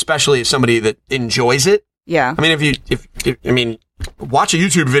watch, especially as somebody that enjoys it. Yeah. I mean, if watch a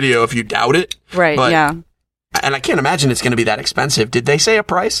YouTube video if you doubt it. Right. But, yeah. And I can't imagine it's going to be that expensive. Did they say a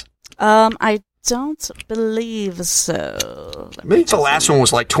price? I don't believe so. Maybe the last one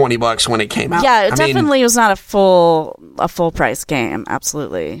was like $20 when it came out. Yeah, it definitely was not a full price game.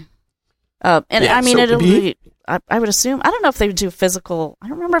 Absolutely. I mean, it'll be. I would assume. I don't know if they would do physical. I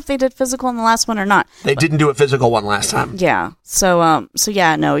don't remember if they did physical in the last one or not. They didn't do a physical one last time. Yeah. So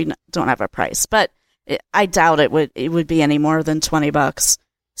yeah, no, we don't have a price, but I doubt it would be any more than $20.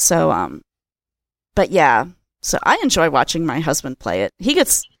 So but yeah. So I enjoy watching my husband play it. He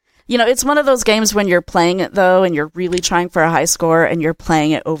gets. It's one of those games when you're playing it, though, and you're really trying for a high score, and you're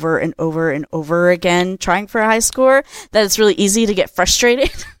playing it over and over and over again, trying for a high score, that it's really easy to get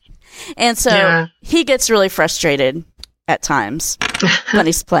frustrated. And so he gets really frustrated at times when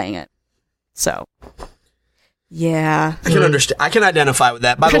he's playing it. So, yeah. I can understand. I can identify with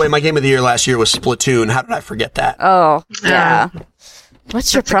that. By the way, my game of the year last year was Splatoon. How did I forget that? Oh, yeah.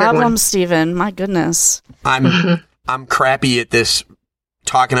 What's your problem, Steven? My goodness. I'm crappy at this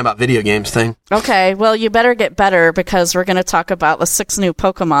talking about video games thing. Okay, well, you better get better because we're going to talk about the 6 new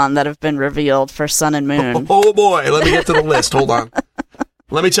Pokemon that have been revealed for Sun and Moon. Oh boy, let me get to the list. Hold on.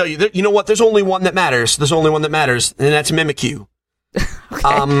 Let me tell you, you know what? There's only one that matters. There's only one that matters, and that's Mimikyu.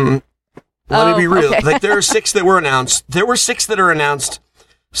 Okay. Let me be real. Okay. Like there are 6 that were announced. There were 6 that are announced.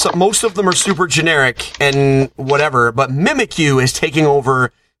 So most of them are super generic and whatever, but Mimikyu is taking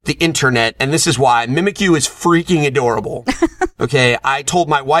over the internet, and this is why. Mimikyu is freaking adorable. Okay, I told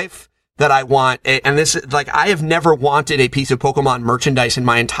my wife that I want and this is like, I have never wanted a piece of Pokemon merchandise in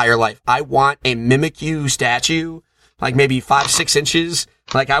my entire life. I want a Mimikyu statue, like maybe 5-6 inches.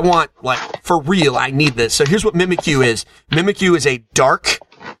 Like I want, like, for real, I need this. So here's what Mimikyu is. Mimikyu is a dark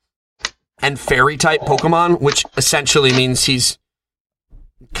and fairy type Pokemon, which essentially means he's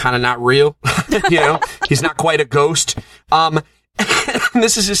kind of not real. He's not quite a ghost.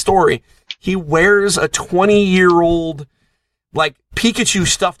 This is his story. He wears a 20-year-old, like, Pikachu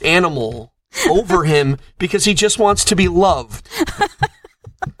stuffed animal over him because he just wants to be loved.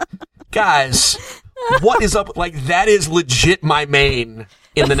 Guys, what is up? Like, that is legit my main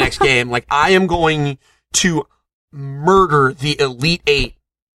in the next game. Like, I am going to murder the Elite 8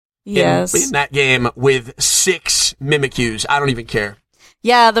 in that game with 6 Mimikyus. I don't even care.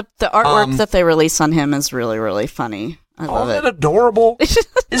 Yeah, the artwork that they release on him is really, really funny. I love it. Isn't it adorable?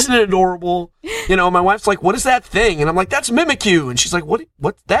 Isn't it adorable? You know, my wife's like, what is that thing? And I'm like, that's Mimikyu. And she's like,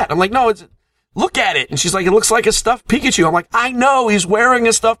 what's that? I'm like, no, look at it. And she's like, it looks like a stuffed Pikachu. I'm like, I know, he's wearing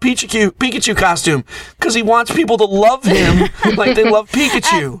a stuffed Pikachu costume because he wants people to love him like they love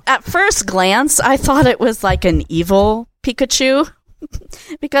Pikachu. At first glance, I thought it was like an evil Pikachu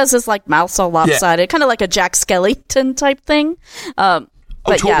because his like mouth's all lopsided, kind of like a Jack Skellington type thing. But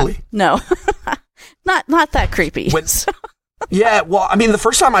totally. Yeah, no, not that creepy. Yeah, well, I mean, the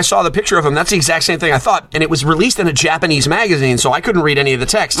first time I saw the picture of him, that's the exact same thing I thought. And it was released in a Japanese magazine, so I couldn't read any of the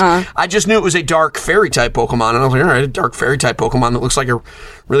text. I just knew it was a dark fairy-type Pokemon. And I was like, all right, a dark fairy-type Pokemon that looks like a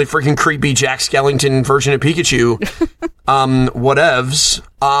really freaking creepy Jack Skellington version of Pikachu. Whatevs.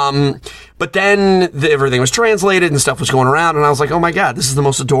 But then everything was translated and stuff was going around, and I was like, oh my god, this is the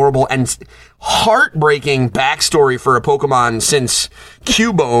most adorable and heartbreaking backstory for a Pokemon since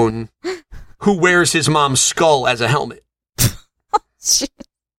Cubone, who wears his mom's skull as a helmet.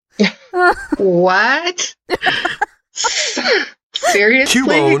 What? Seriously?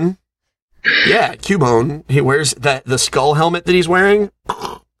 Cubone. Yeah, Cubone. He wears the skull helmet that he's wearing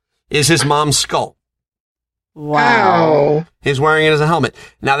is his mom's skull. Wow. He's wearing it as a helmet.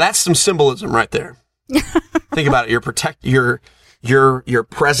 Now that's some symbolism right there. Think about it. Your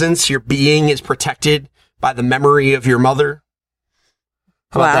presence, your being is protected by the memory of your mother.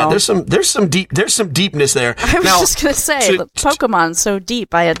 How about that? There's some deepness there. I was just gonna say, Pokemon's so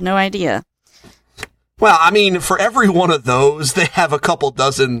deep. I had no idea. Well, I mean, for every one of those, they have a couple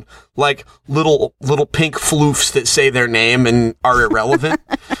dozen like little pink floofs that say their name and are irrelevant.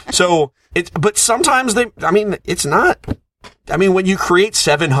 But sometimes it's not. I mean, when you create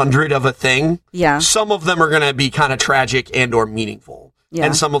 700 of a thing, some of them are going to be kind of tragic and or meaningful,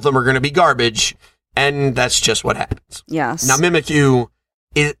 and some of them are going to be garbage, and that's just what happens. Yes. Now, Mimikyu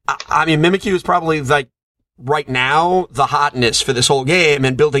is probably like right now the hotness for this whole game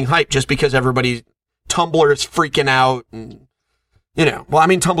and building hype just because Tumblr is freaking out and, you know, well, I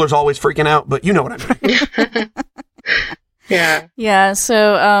mean, Tumblr's always freaking out, but you know what I mean. Yeah. Yeah.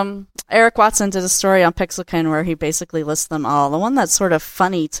 So, Eric Watson did a story on Pixelkin where he basically lists them all. The one that's sort of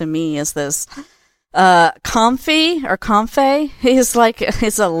funny to me is this, Comfey.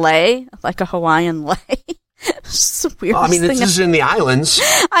 He's a lei, like a Hawaiian lei. It's the weirdest thing. This is in the islands.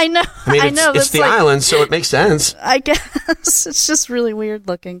 I know. It's the islands, so it makes sense. I guess it's just really weird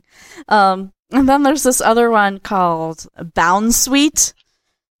looking. And then there's this other one called Bounsweet,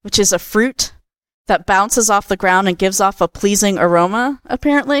 which is a fruit that bounces off the ground and gives off a pleasing aroma,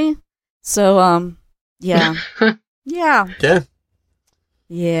 apparently. So, yeah. Yeah. Yeah.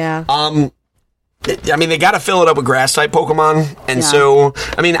 Yeah. I mean, they got to fill it up with grass-type Pokemon, and so,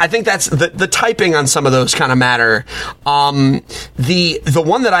 I mean, I think that's the typing on some of those kind of matter. The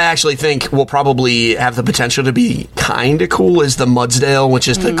one that I actually think will probably have the potential to be kind of cool is the Mudsdale, which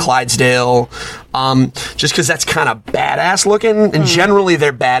is the Clydesdale, just because that's kind of badass looking, and generally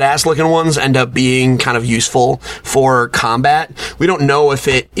their badass looking ones end up being kind of useful for combat. We don't know if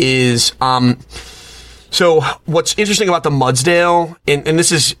it is. So what's interesting about the Mudsdale, and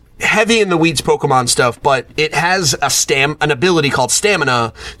this is heavy in the weeds Pokemon stuff, but it has an ability called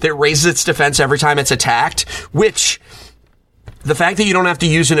Stamina that raises its defense every time it's attacked, which the fact that you don't have to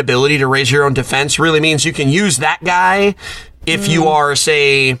use an ability to raise your own defense really means you can use that guy if you are,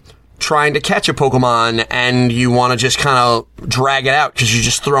 say, trying to catch a Pokemon and you want to just kind of drag it out because you're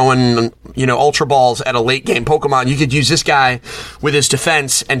just throwing, Ultra Balls at a late game Pokemon. You could use this guy with his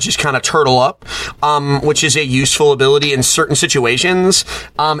defense and just kind of turtle up, which is a useful ability in certain situations.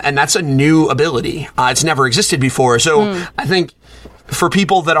 And that's a new ability. It's never existed before. So I think for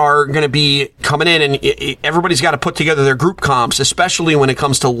people that are going to be coming in, and everybody's got to put together their group comps, especially when it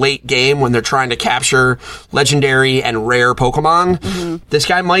comes to late game when they're trying to capture legendary and rare Pokemon. This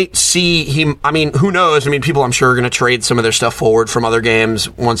guy might see him. I mean, who knows? I mean, people I'm sure are going to trade some of their stuff forward from other games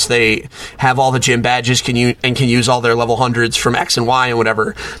once they have all the gym badges can use all their level 100s from X and Y and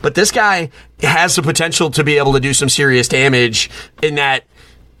whatever. But this guy has the potential to be able to do some serious damage in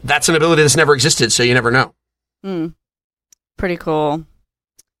that's an ability that's never existed, so you never know. Pretty cool.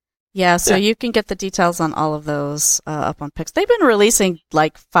 Yeah, so you can get the details on all of those up on Pix. They've been releasing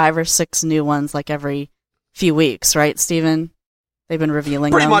like 5 or 6 new ones like every few weeks, right, Steven? They've been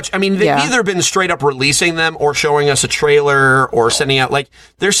revealing Pretty them. much. I mean, they've either been straight up releasing them or showing us a trailer or sending out,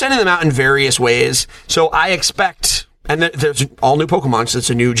 they're sending them out in various ways. So I expect, and there's all new Pokemon, so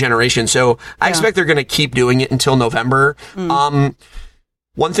it's a new generation. So I expect they're going to keep doing it until November.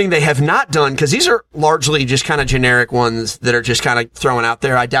 One thing they have not done, because these are largely just kind of generic ones that are just kind of thrown out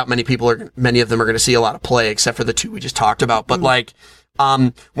there. I doubt many of them are going to see a lot of play, except for the 2 we just talked about. But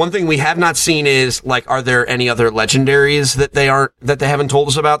One thing we have not seen is, like, are there any other legendaries that they haven't told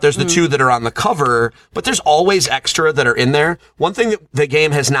us about? There's the two that are on the cover, but there's always extra that are in there. One thing that the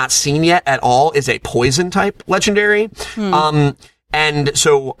game has not seen yet at all is a poison type legendary. And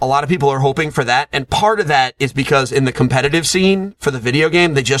so a lot of people are hoping for that. And part of that is because in the competitive scene for the video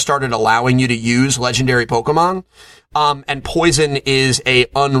game, they just started allowing you to use legendary Pokemon. And poison is a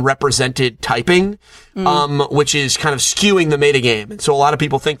unrepresented typing, which is kind of skewing the metagame. And so a lot of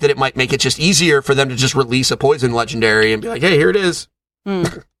people think that it might make it just easier for them to just release a poison legendary and be like, hey, here it is.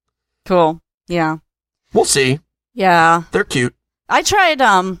 Cool. Yeah. We'll see. Yeah. They're cute. I tried,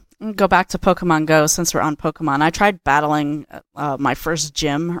 go back to Pokemon Go since we're on Pokemon. I tried battling my first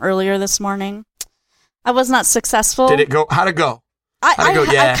gym earlier this morning. I was not successful. Did it go? How'd it go?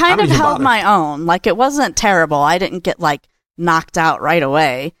 I kind of held my own. Like, it wasn't terrible. I didn't get, like, knocked out right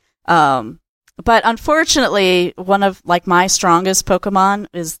away. But unfortunately, one of, like, my strongest Pokemon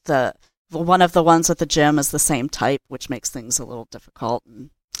is one of the ones at the gym is the same type, which makes things a little difficult and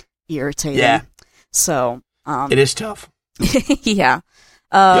irritating. Yeah. So, it is tough. Yeah.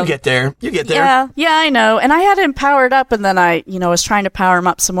 You'll get there. You get there. Yeah, I know. And I had him powered up, and then I, was trying to power him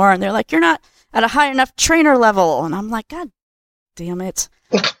up some more, and they're like, you're not at a high enough trainer level. And I'm like, God damn it.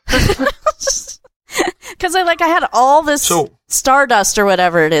 Because I had all this Stardust or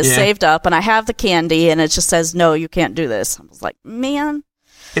whatever it is saved up, and I have the candy, and it just says, no, you can't do this. I was like, man.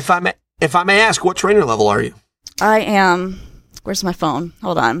 If I may ask, what trainer level are you? I am. Where's my phone?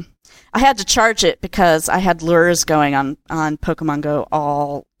 Hold on. I had to charge it because I had lures going on Pokemon Go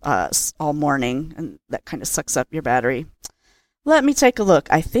all morning, and that kind of sucks up your battery. Let me take a look.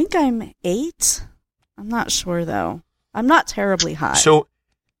 I think I'm 8. I'm not sure, though. I'm not terribly high. So,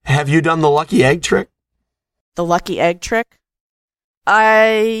 have you done the lucky egg trick? The lucky egg trick?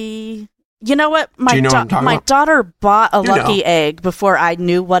 You know what? My daughter bought a lucky egg before I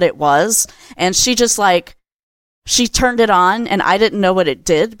knew what it was, and she just, she turned it on, and I didn't know what it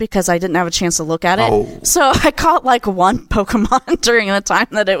did because I didn't have a chance to look at it. Oh. So I caught one Pokemon during the time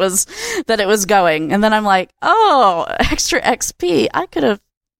that it was going, and then I'm like, oh, extra XP. I could have,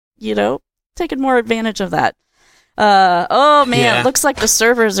 taken more advantage of that. Oh man, yeah. Looks like the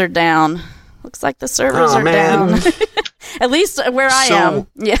servers are down. Down. At least where I am.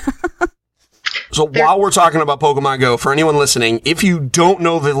 Yeah. So while we're talking about Pokemon Go, for anyone listening, if you don't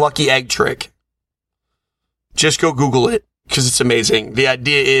know the lucky egg trick, just go Google it, because it's amazing. The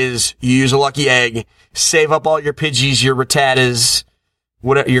idea is you use a lucky egg, save up all your Pidgeys, your Rattatas,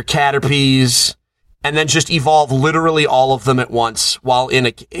 your Caterpies, and then just evolve literally all of them at once while in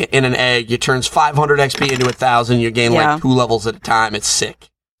an egg. It turns 500 XP into 1,000. You gain 2 levels at a time. It's sick.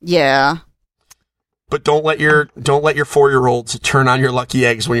 Yeah. But don't let your 4-year-olds turn on your lucky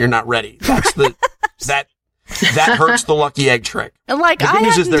eggs when you're not ready. That's that hurts the lucky egg trick. The good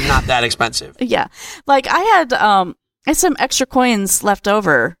news is they're not that expensive. Yeah. I had some extra coins left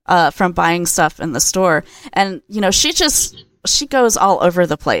over from buying stuff in the store, and she goes all over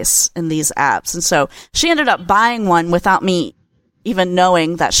the place in these apps, and so she ended up buying one without me even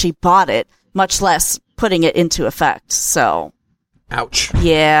knowing that she bought it, much less putting it into effect. So, ouch.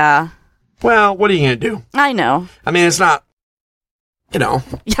 Yeah. Well, what are you gonna do? I know. I mean, it's not, Yeah,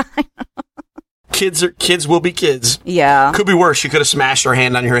 I know. Kids will be kids. Yeah. Could be worse. You could have smashed her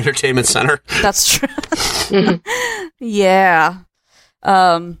hand on your entertainment center. That's true. Yeah.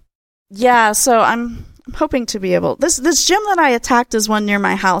 Yeah, so I'm hoping to be able... This gym that I attacked is one near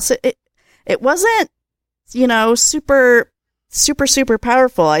my house. It wasn't, super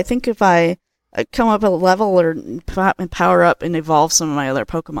powerful. I think if I come up a level or power up and evolve some of my other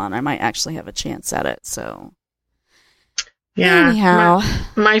Pokemon, I might actually have a chance at it, so... Yeah. Anyhow.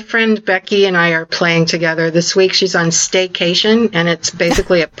 My friend Becky and I are playing together this week. She's on staycation, and it's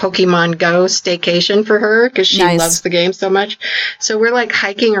basically a Pokemon Go staycation for her because she loves the game so much. So we're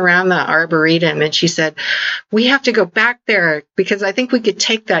hiking around the Arboretum, and she said, we have to go back there because I think we could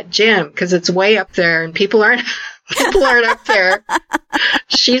take that gym because it's way up there and people aren't up there.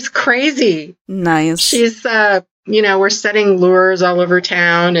 She's crazy. Nice. She's, we're setting lures all over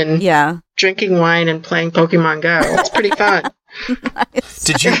town and drinking wine and playing Pokemon Go. It's pretty fun. Nice.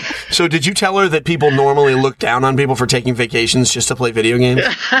 Did you tell her that people normally look down on people for taking vacations just to play video games?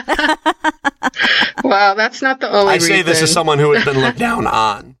 Well, that's not the only reason. I say this as someone who has been looked down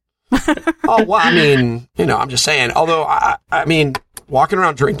on. Oh, well, I mean, I'm just saying. Although, I mean, walking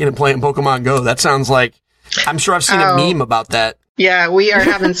around drinking and playing Pokemon Go, that sounds like, I'm sure I've seen a meme about that. Yeah, we are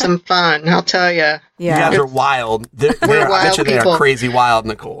having some fun, I'll tell you. Yeah. You guys are wild. We're wild I bet you people. They are crazy wild,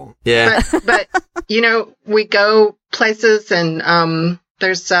 Nicole. Yeah. But we go places and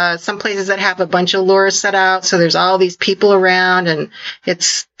There's some places that have a bunch of lures set out, so there's all these people around, and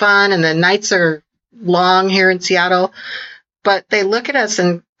it's fun, and the nights are long here in Seattle. But they look at us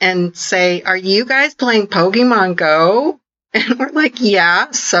and say, "Are you guys playing Pokemon Go?" And we're like,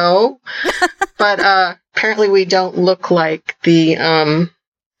 "Yeah, so." But apparently we don't look like the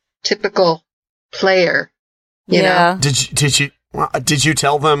typical player. You know? Did you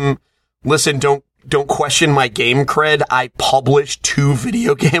tell them, listen, don't question my game cred. I publish 2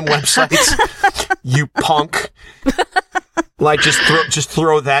 video game websites. You punk. Like, just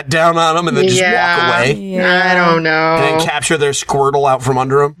throw that down on them and then just walk away. Yeah. I don't know. And then capture their Squirtle out from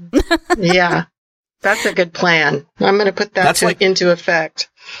under them. Yeah. That's a good plan. I'm going to put that into effect.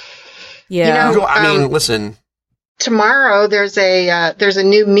 Yeah. You know, I mean, listen. Tomorrow there's a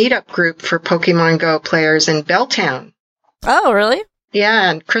new meetup group for Pokemon Go players in Belltown. Oh, really? Yeah,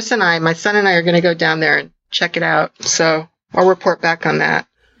 and Chris and my son and I are going to go down there and check it out. So I'll report back on that.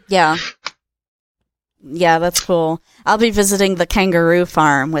 Yeah. Yeah, that's cool. I'll be visiting the kangaroo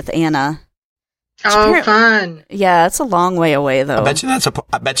farm with Anna. Oh, fun. Yeah, it's a long way away, though. I bet you it's a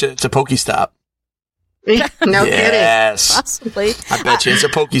Pokestop. No kidding. Yes. Possibly. I bet you it's a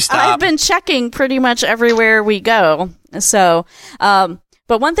Pokestop. I've been checking pretty much everywhere we go. So,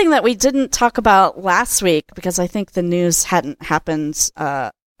 but one thing that we didn't talk about last week, because I think the news hadn't happened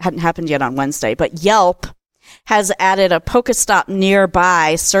yet on Wednesday, but Yelp has added a Pokestop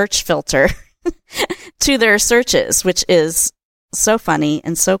nearby search filter to their searches, which is so funny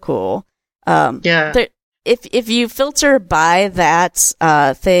and so cool. If you filter by that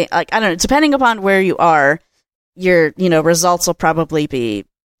thing, like, I don't know, depending upon where you are, your results will probably be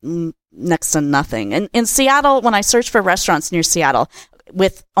next to nothing. And in Seattle, when I searched for restaurants near Seattle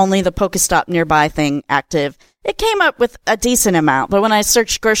with only the Pokestop nearby thing active, it came up with a decent amount. But when I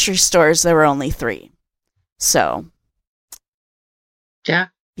searched grocery stores, there were only 3. So, yeah,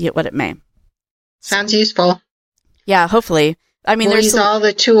 be it what it may. Sounds useful. Yeah, hopefully. I mean, there's all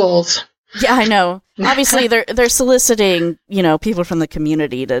the tools. Yeah, I know. Obviously, they're soliciting, people from the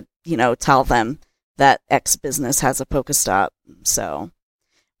community to, tell them that X business has a Pokestop. So,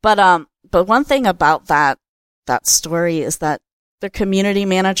 but one thing about that story is that their community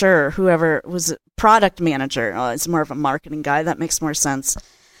manager or whoever was product manager, it's more of a marketing guy, that makes more sense,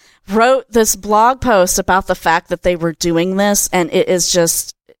 wrote this blog post about the fact that they were doing this, and it's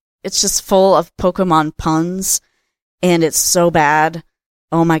just full of Pokemon puns, and it's so bad.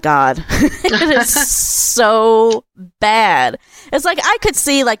 Oh my God. It is so bad. It's like, I could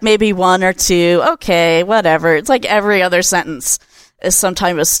see like maybe 1 or 2. Okay, whatever. It's like every other sentence is some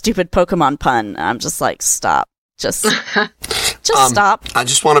type of stupid Pokemon pun. I'm just like, stop. Just stop. I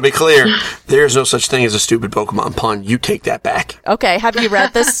just want to be clear. There's no such thing as a stupid Pokemon pun. You take that back. Okay. Have you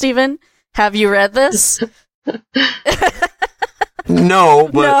read this, Steven? Have you read this? No,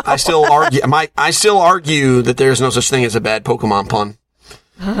 but no. I still argue that there's no such thing as a bad Pokemon pun.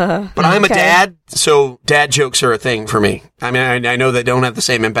 But I'm a dad, so dad jokes are a thing for me. I mean, I know they don't have the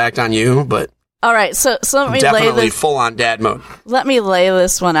same impact on you, but all right. So let me definitely full on dad mode. Let me lay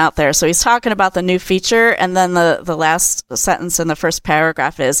this one out there. So he's talking about the new feature, and then the last sentence in the first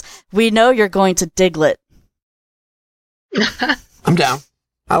paragraph is, "We know you're going to Diglett." I'm down.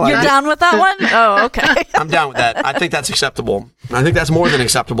 You're down with that one? Oh, okay. I'm down with that. I think that's acceptable. I think that's more than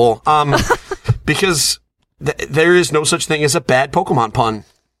acceptable. Because there is no such thing as a bad Pokemon pun.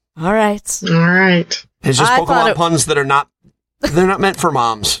 All right. It's just Pokemon puns that they're not meant for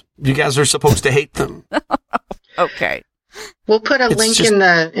moms. You guys are supposed to hate them. Okay. We'll put a link in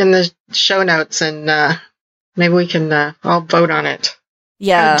the show notes, and maybe we can all vote on it.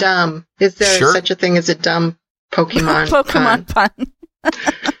 Yeah. How dumb. Is there such a thing as a dumb Pokemon pun?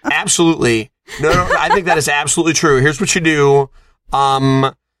 Absolutely. No, I think that is absolutely true. Here's what you do.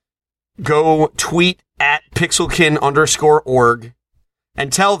 Go tweet at pixelkin_org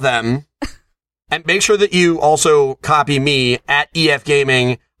and tell them, and make sure that you also copy me at EF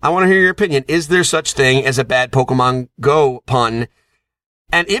Gaming. I want to hear your opinion. Is there such thing as a bad Pokemon Go pun?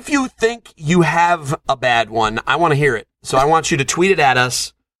 And if you think you have a bad one, I want to hear it. So I want you to tweet it at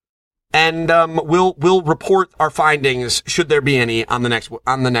us, and we'll report our findings, should there be any, on the next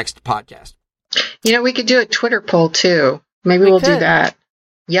podcast. We could do a Twitter poll too. Maybe we'll do that.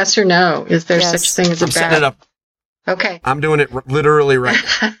 Yes or no? Is there such thing as a bad? I'm setting it up. Okay. I'm doing it literally right.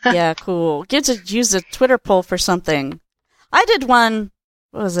 Yeah, cool. Get to use a Twitter poll for something. I did one.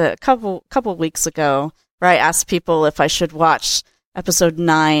 What was it? A couple weeks ago, where I asked people if I should watch episode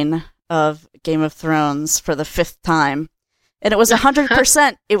 9 of Game of Thrones for the 5th time. And it was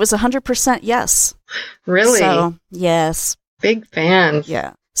 100%. It was 100% yes. Really? So, yes. Big fans.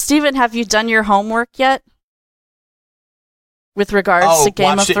 Yeah. Steven, have you done your homework yet? with regards to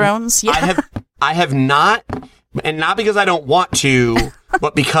Game of Thrones? Yeah. I have not, and not because I don't want to,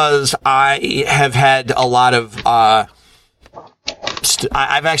 but because I have had a lot of, I've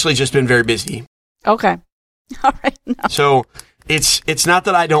actually just been very busy. Okay. All right. No. So it's not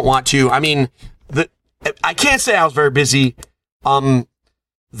that I don't want to. I mean, I can't say I was very busy. The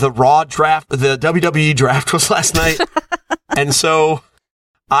Raw draft, the WWE draft was last night. And so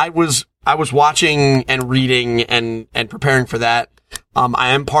I was watching and reading and preparing for that.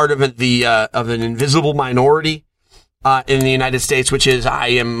 I am part of an invisible minority, in the United States, which is I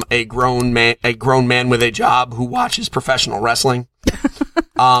am a grown man with a job who watches professional wrestling.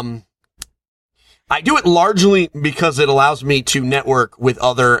 I do it largely because it allows me to network with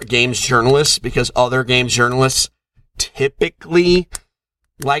other games journalists, because other games journalists typically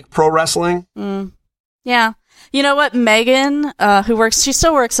like pro wrestling. Yeah. You know what? Megan, she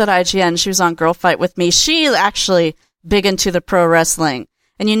still works at IGN. She was on Girl Fight with me. She's actually big into the pro wrestling.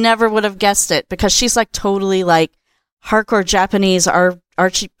 And you never would have guessed it, because she's like totally like hardcore Japanese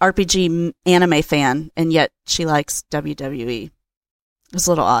RPG anime fan. And yet she likes WWE. It's a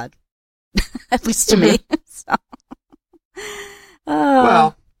little odd. At least to me. So.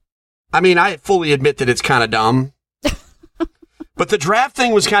 Well, I mean, I fully admit that it's kind of dumb. But the draft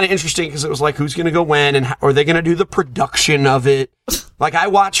thing was kind of interesting because it was like, who's going to go when, and how are they going to do the production of it? Like, I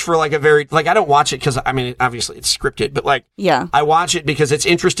watch for like I don't watch it because, I mean, obviously it's scripted, but like, yeah, I watch it because it's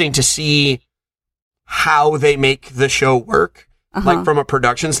interesting to see how they make the show work, like from a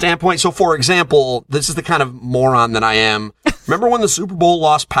production standpoint. So, for example, this is the kind of moron that I am. Remember when the Super Bowl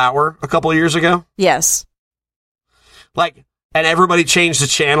lost power a couple of years ago? Yes. Like, and everybody changed the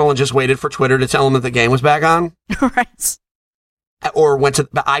channel and just waited for Twitter to tell them that the game was back on? Right. Or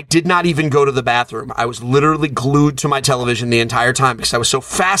I did not even go to the bathroom. I was literally glued to my television the entire time because I was so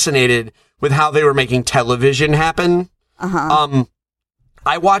fascinated with how they were making television happen. I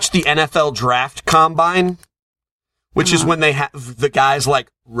watched the NFL draft combine, which is when they have the guys like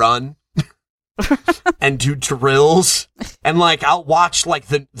run and do drills. And like, I'll watch like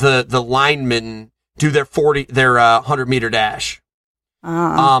the linemen do their 100-meter dash.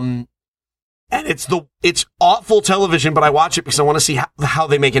 And it's awful television, but I watch it because I want to see how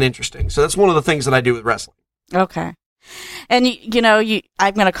they make it interesting. So that's one of the things that I do with wrestling. Okay. And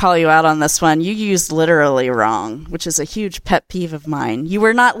I'm going to call you out on this one. You used literally wrong, which is a huge pet peeve of mine. You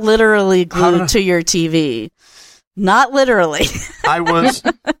were not literally glued to your TV. Not literally. I was.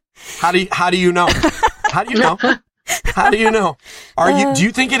 How do you know? How do you know? How do you know? Do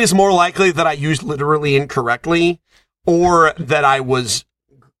you think it is more likely that I used literally incorrectly, or that I was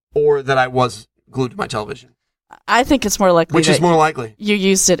glued to my television? I think it's more likely. Which is more likely? You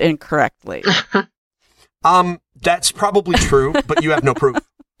used it incorrectly. That's probably true, but you have no proof.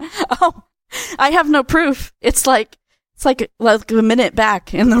 Oh, I have no proof. It's like a minute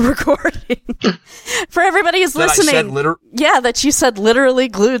back in the recording. For everybody who's listening, that you said literally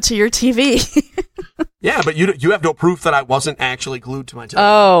glued to your TV. Yeah, but you have no proof that I wasn't actually glued to my television.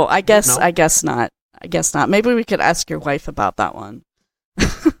 Oh, I guess not. Maybe we could ask your wife about that one.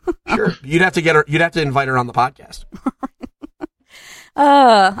 Sure. You'd have to invite her on the podcast.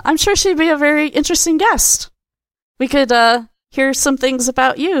 I'm sure she'd be a very interesting guest. We could hear some things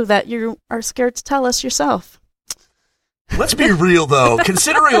about you that you are scared to tell us yourself. Let's be real, though.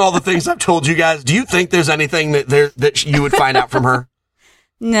 Considering all the things I've told you guys, do you think there's anything that you would find out from her?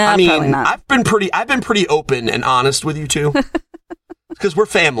 No, I mean, probably not. I've been pretty open and honest with you two, because we're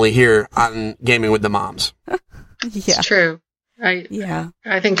family here on Gaming with the Moms. Yeah, it's true. I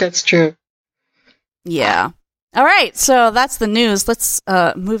think that's true. Yeah. All right, so that's the news. Let's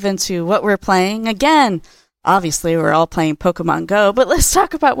move into what we're playing. Again, obviously we're all playing Pokemon Go, but let's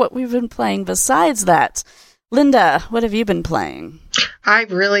talk about what we've been playing besides that. Linda, what have you been playing? I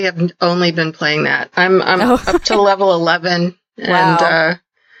really have only been playing that. I'm up to level 11, and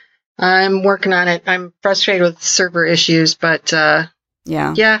I'm working on it. I'm frustrated with server issues, but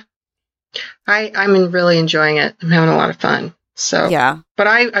yeah, I'm really enjoying it. I'm having a lot of fun. So yeah, but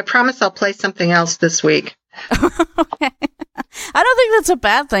I promise I'll play something else this week. Okay. I don't think that's a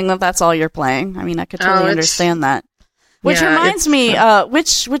bad thing that that's all you're playing. I mean, I could totally understand that. Which reminds me,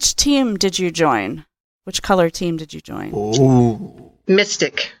 which team did you join? Which color team did you join? Ooh.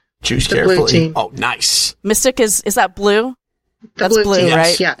 Mystic. Choose carefully. Blue team. Oh, nice. Mystic is that blue? That's blue, team,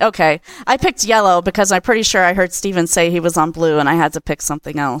 right? Yeah. Okay. I picked yellow because I'm pretty sure I heard Steven say he was on blue and I had to pick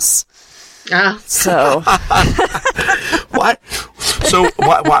something else. So what? So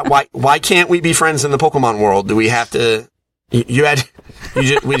why can't we be friends in the Pokemon world? Do we have to? We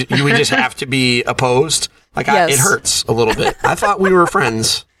just have to be opposed? Like, yes. It hurts a little bit. I thought we were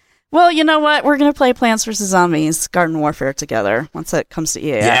friends. Well, you know what? We're going to play Plants vs. Zombies Garden Warfare together once it comes to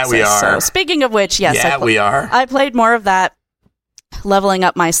EA Access. We are. So, speaking of which, yes. We are. I played more of that, leveling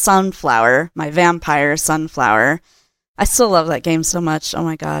up my sunflower, my vampire sunflower. I still love that game so much. Oh,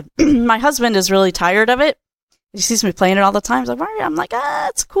 my God. My husband is really tired of it. He sees me playing it all the time. He's like, Mario. I'm like,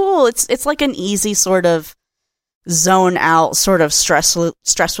 it's cool. It's like an easy sort of zone out, sort of stress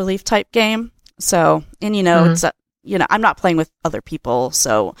relief type game. So, and it's I'm not playing with other people,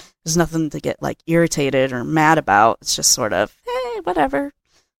 so there's nothing to get like irritated or mad about. It's just sort of, hey, whatever.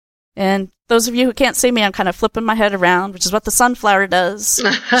 And those of you who can't see me, I'm kind of flipping my head around, which is what the sunflower does.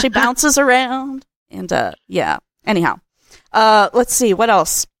 She bounces around, and yeah. Anyhow, let's see what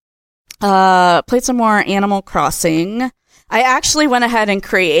else. Played some more Animal Crossing. I actually went ahead and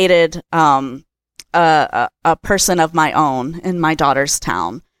created a person of my own in my daughter's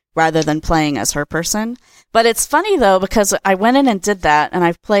town, rather than playing as her person. But it's funny, though, because I went in and did that, and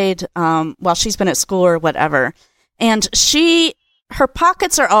I've played while she's been at school or whatever, and her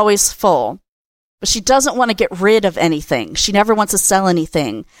pockets are always full, but she doesn't want to get rid of anything. She never wants to sell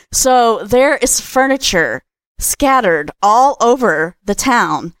anything. So there is furniture scattered all over the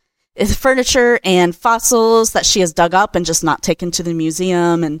town. It's furniture and fossils that she has dug up and just not taken to the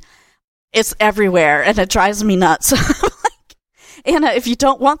museum, and it's everywhere, and it drives me nuts. Anna, if you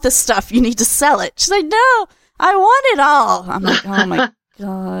don't want this stuff, you need to sell it. She's like, no, I want it all. I'm like, oh my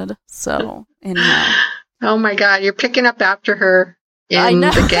God. So, anyhow. Oh my God, you're picking up after her in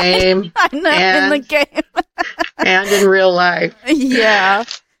the game. I know, in the game. And in real life. Yeah.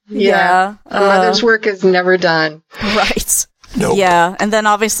 A mother's work is never done. Right. Nope. Yeah, and then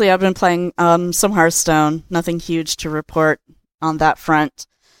obviously I've been playing some Hearthstone. Nothing huge to report on that front.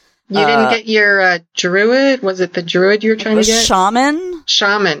 You didn't get your druid? Was it the druid you were trying to get? Shaman?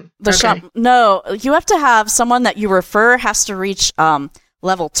 Shaman. No, you have to have someone that you refer has to reach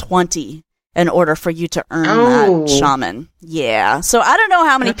level 20 in order for you to earn that shaman. Yeah. So I don't know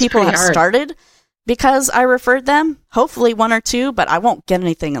how many people have started because I referred them. Hopefully 1 or 2, but I won't get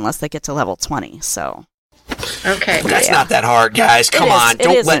anything unless they get to level 20. So. Okay. That's not that hard, guys. Come on.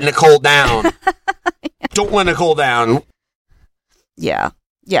 Don't let Nicole down. Don't let Nicole down. Yeah.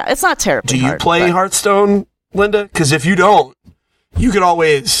 Yeah, it's not terribly hard. Do you play Hearthstone, Linda? Because if you don't, you could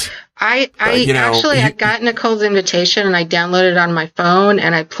always... I got Nicole's invitation, and I downloaded it on my phone,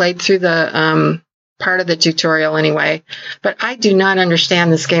 and I played through the part of the tutorial anyway. But I do not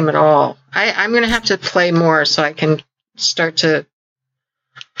understand this game at all. I'm going to have to play more so I can start to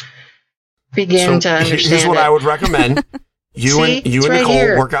begin to understand Here's what I would recommend. You and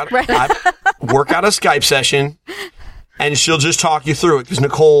Nicole work out a Skype session. And she'll just talk you through it because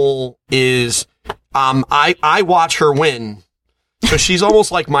Nicole is, I watch her win. So she's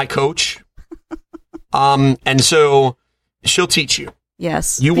almost like my coach. And so she'll teach you.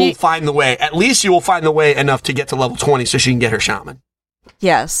 Yes. You will find the way. At least you will find the way enough to get to level 20 so she can get her shaman.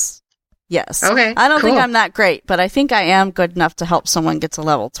 Yes. Yes. Okay. I don't think I'm that great, but I think I am good enough to help someone get to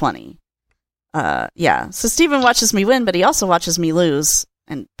level 20. Yeah. So Steven watches me win, but he also watches me lose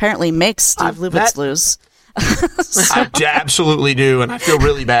and apparently makes Steve Lubitz lose. I absolutely do, and I feel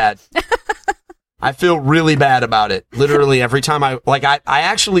really bad. I feel really bad about it. Literally every time I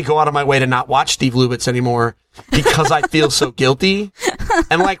actually go out of my way to not watch Steve Lubitz anymore because I feel so guilty.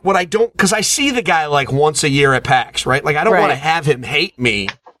 And because I see the guy like once a year at PAX, right? Like I don't want to have him hate me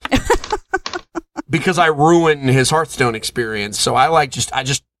because I ruin his Hearthstone experience. So I just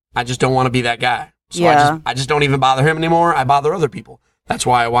don't want to be that guy. So I just don't even bother him anymore. I bother other people. That's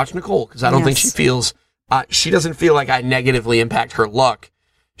why I watch Nicole because I don't think she feels. She doesn't feel like I negatively impact her luck.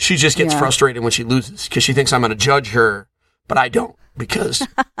 She just gets frustrated when she loses because she thinks I'm going to judge her, but I don't because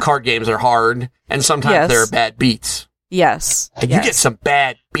card games are hard and sometimes there are bad beats. Yes. And you get some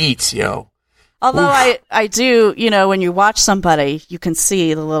bad beats, yo. Although I do, when you watch somebody, you can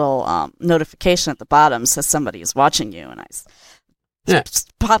see the little notification at the bottom says somebody is watching you, and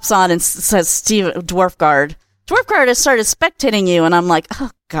pops on and says Steve Dwarfguard has started spectating you, and I'm like,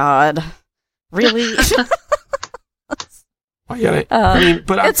 oh God. Really? It's all right.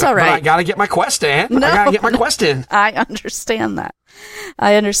 But I gotta get my quest in. No, I gotta get my quest in. I understand that.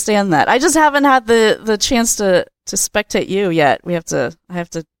 I just haven't had the chance to spectate you yet. I have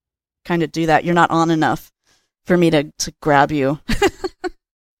to kind of do that. You're not on enough for me to grab you.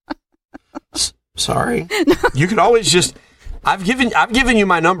 Sorry. You could always just. I've given you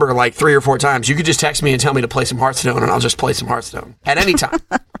my number like 3 or 4 times. You could just text me and tell me to play some Hearthstone, and I'll just play some Hearthstone at any time.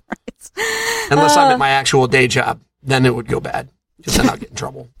 Unless I'm at my actual day job, then it would go bad because then I'll get in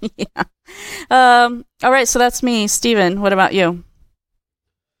trouble. Yeah. All right, so that's me. Steven, what about you?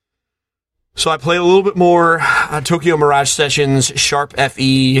 So I played a little bit more Tokyo Mirage Sessions, Sharp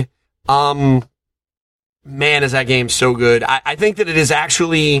FE. Man, is that game so good. I think that it is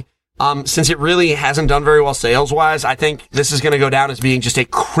actually, since it really hasn't done very well sales-wise, I think this is going to go down as being just a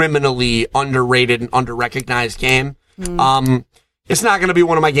criminally underrated and under-recognized game. It's not going to be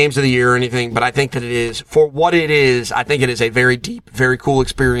one of my games of the year or anything, but I think that it is, for what it is, I think it is a very deep, very cool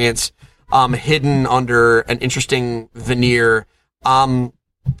experience, hidden under an interesting veneer. Other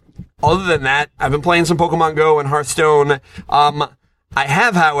than that, I've been playing some Pokemon Go and Hearthstone. I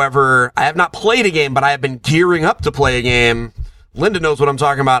have not played a game, but I have been gearing up to play a game. Linda knows what I'm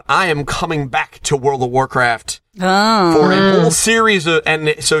talking about. I am coming back to World of Warcraft for a whole series of,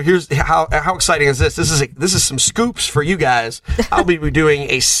 and so here's how exciting is this? This is some scoops for you guys. I'll be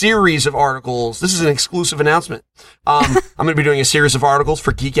doing a series of articles. This is an exclusive announcement. I'm going to be doing a series of articles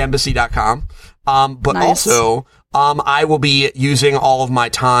for geekembassy.com. But nice. Also, I will be using all of my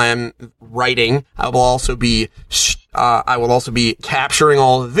time writing. I will also be capturing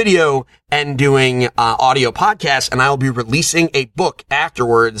all the video and doing audio podcasts, and I will be releasing a book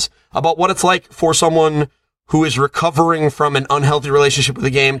afterwards about what it's like for someone who is recovering from an unhealthy relationship with a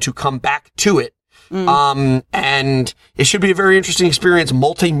game to come back to it. And it should be a very interesting experience,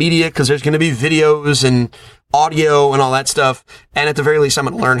 multimedia, because there's going to be videos and audio and all that stuff. And at the very least, I'm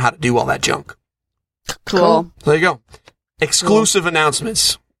going to learn how to do all that junk. Cool. So there you go. Exclusive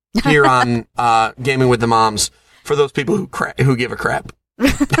announcements here on Gaming with the Moms for those people who give a crap.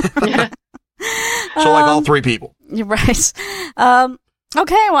 So like all three people. You're right.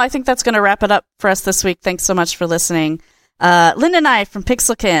 Okay, well, I think that's going to wrap it up for us this week. Thanks so much for listening. Linda and I from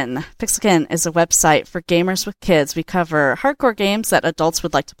Pixelkin. Pixelkin is a website for gamers with kids. We cover hardcore games that adults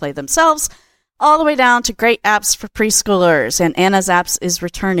would like to play themselves, all the way down to great apps for preschoolers. And Anna's apps is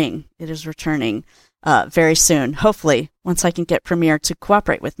returning. It is returning very soon, hopefully, once I can get Premiere to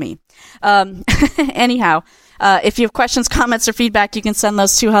cooperate with me. Anyhow, if you have questions, comments, or feedback, you can send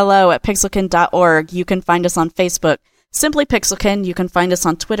those to hello@pixelkin.org. You can find us on Facebook, simply Pixelkin. You can find us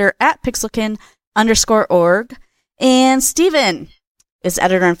on Twitter @pixelkin_org. And Steven is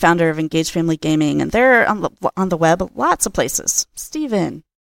editor and founder of Engage Family Gaming, and they're on the web, lots of places. Steven,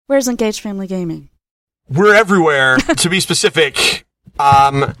 where's Engage Family Gaming? We're everywhere. To be specific,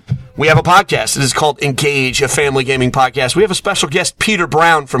 we have a podcast. It is called Engage, a family gaming podcast. We have a special guest, Peter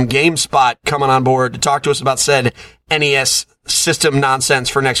Brown from GameSpot, coming on board to talk to us about said NES system nonsense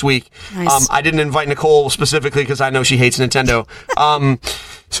for next week. Nice. I didn't invite Nicole specifically because I know she hates Nintendo.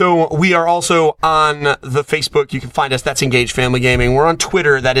 So we are also on the Facebook. You can find us. That's Engage Family Gaming. We're on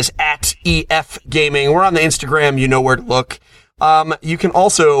Twitter. That is @EF Gaming. We're on the Instagram. You know where to look. You can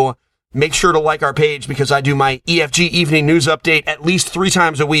also make sure to like our page because I do my EFG evening news update at least 3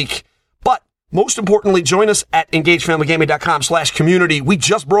 times a week. But most importantly, join us at engagefamilygaming.com/community. We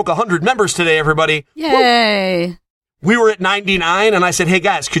just broke 100 members today, everybody. Yay. Woo! We were at 99 and I said, hey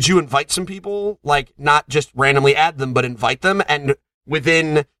guys, could you invite some people? Like not just randomly add them, but invite them. And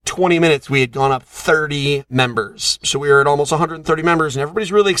within 20 minutes, we had gone up 30 members. So we were at almost 130 members and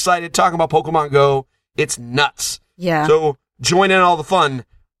everybody's really excited talking about Pokemon Go. It's nuts. Yeah. So join in all the fun.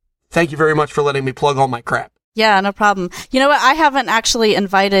 Thank you very much for letting me plug all my crap. Yeah, no problem. You know what? I haven't actually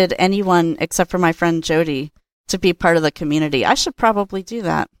invited anyone except for my friend Jody to be part of the community. I should probably do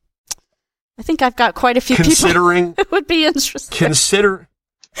that. I think I've got quite a few people who would be interested.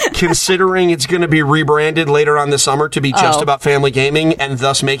 Considering it's going to be rebranded later on this summer to be just about family gaming and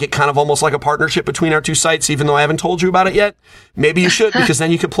thus make it kind of almost like a partnership between our two sites, even though I haven't told you about it yet, maybe you should because then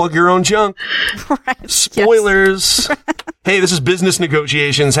you could plug your own junk. Right. Spoilers. Yes. Hey, this is business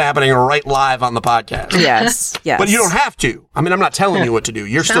negotiations happening right live on the podcast. Yes, yes. But you don't have to. I mean, I'm not telling you what to do.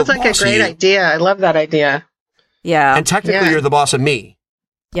 You're still the boss. Sounds like a great idea. I love that idea. Yeah. And technically, you're the boss of me.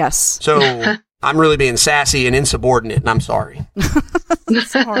 Yes. So I'm really being sassy and insubordinate, and I'm sorry.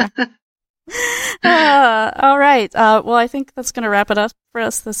 All right. Well, I think that's going to wrap it up for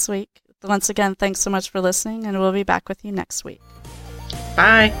us this week. Once again, thanks so much for listening, and we'll be back with you next week.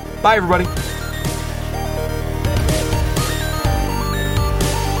 Bye. Bye, everybody.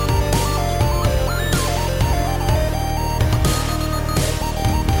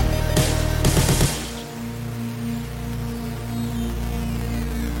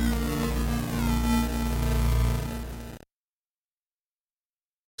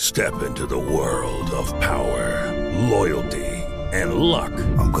 Step into the world of power, loyalty, and luck.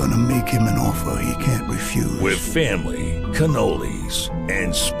 I'm gonna make him an offer he can't refuse. With family, cannolis,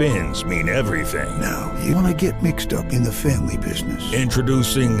 and spins mean everything. Now, you wanna get mixed up in the family business.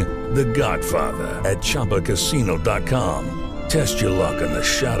 Introducing The Godfather at ChumbaCasino.com. Test your luck in the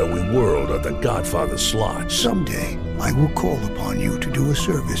shadowy world of The Godfather slot. Someday, I will call upon you to do a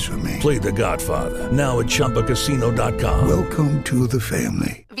service for me. Play The Godfather, now at ChumbaCasino.com. Welcome to the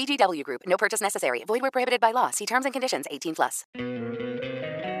family. VGW Group. No purchase necessary. Void where prohibited by law. See terms and conditions. 18+.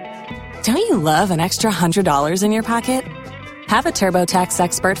 Don't you love an extra $100 in your pocket? Have a TurboTax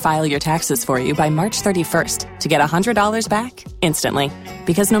expert file your taxes for you by March 31st to get $100 back instantly.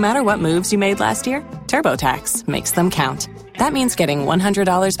 Because no matter what moves you made last year, TurboTax makes them count. That means getting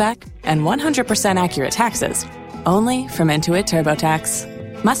 $100 back and 100% accurate taxes only from Intuit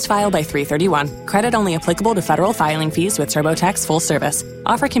TurboTax. Must file by 3/31. Credit only applicable to federal filing fees with TurboTax full service.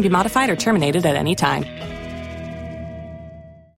 Offer can be modified or terminated at any time.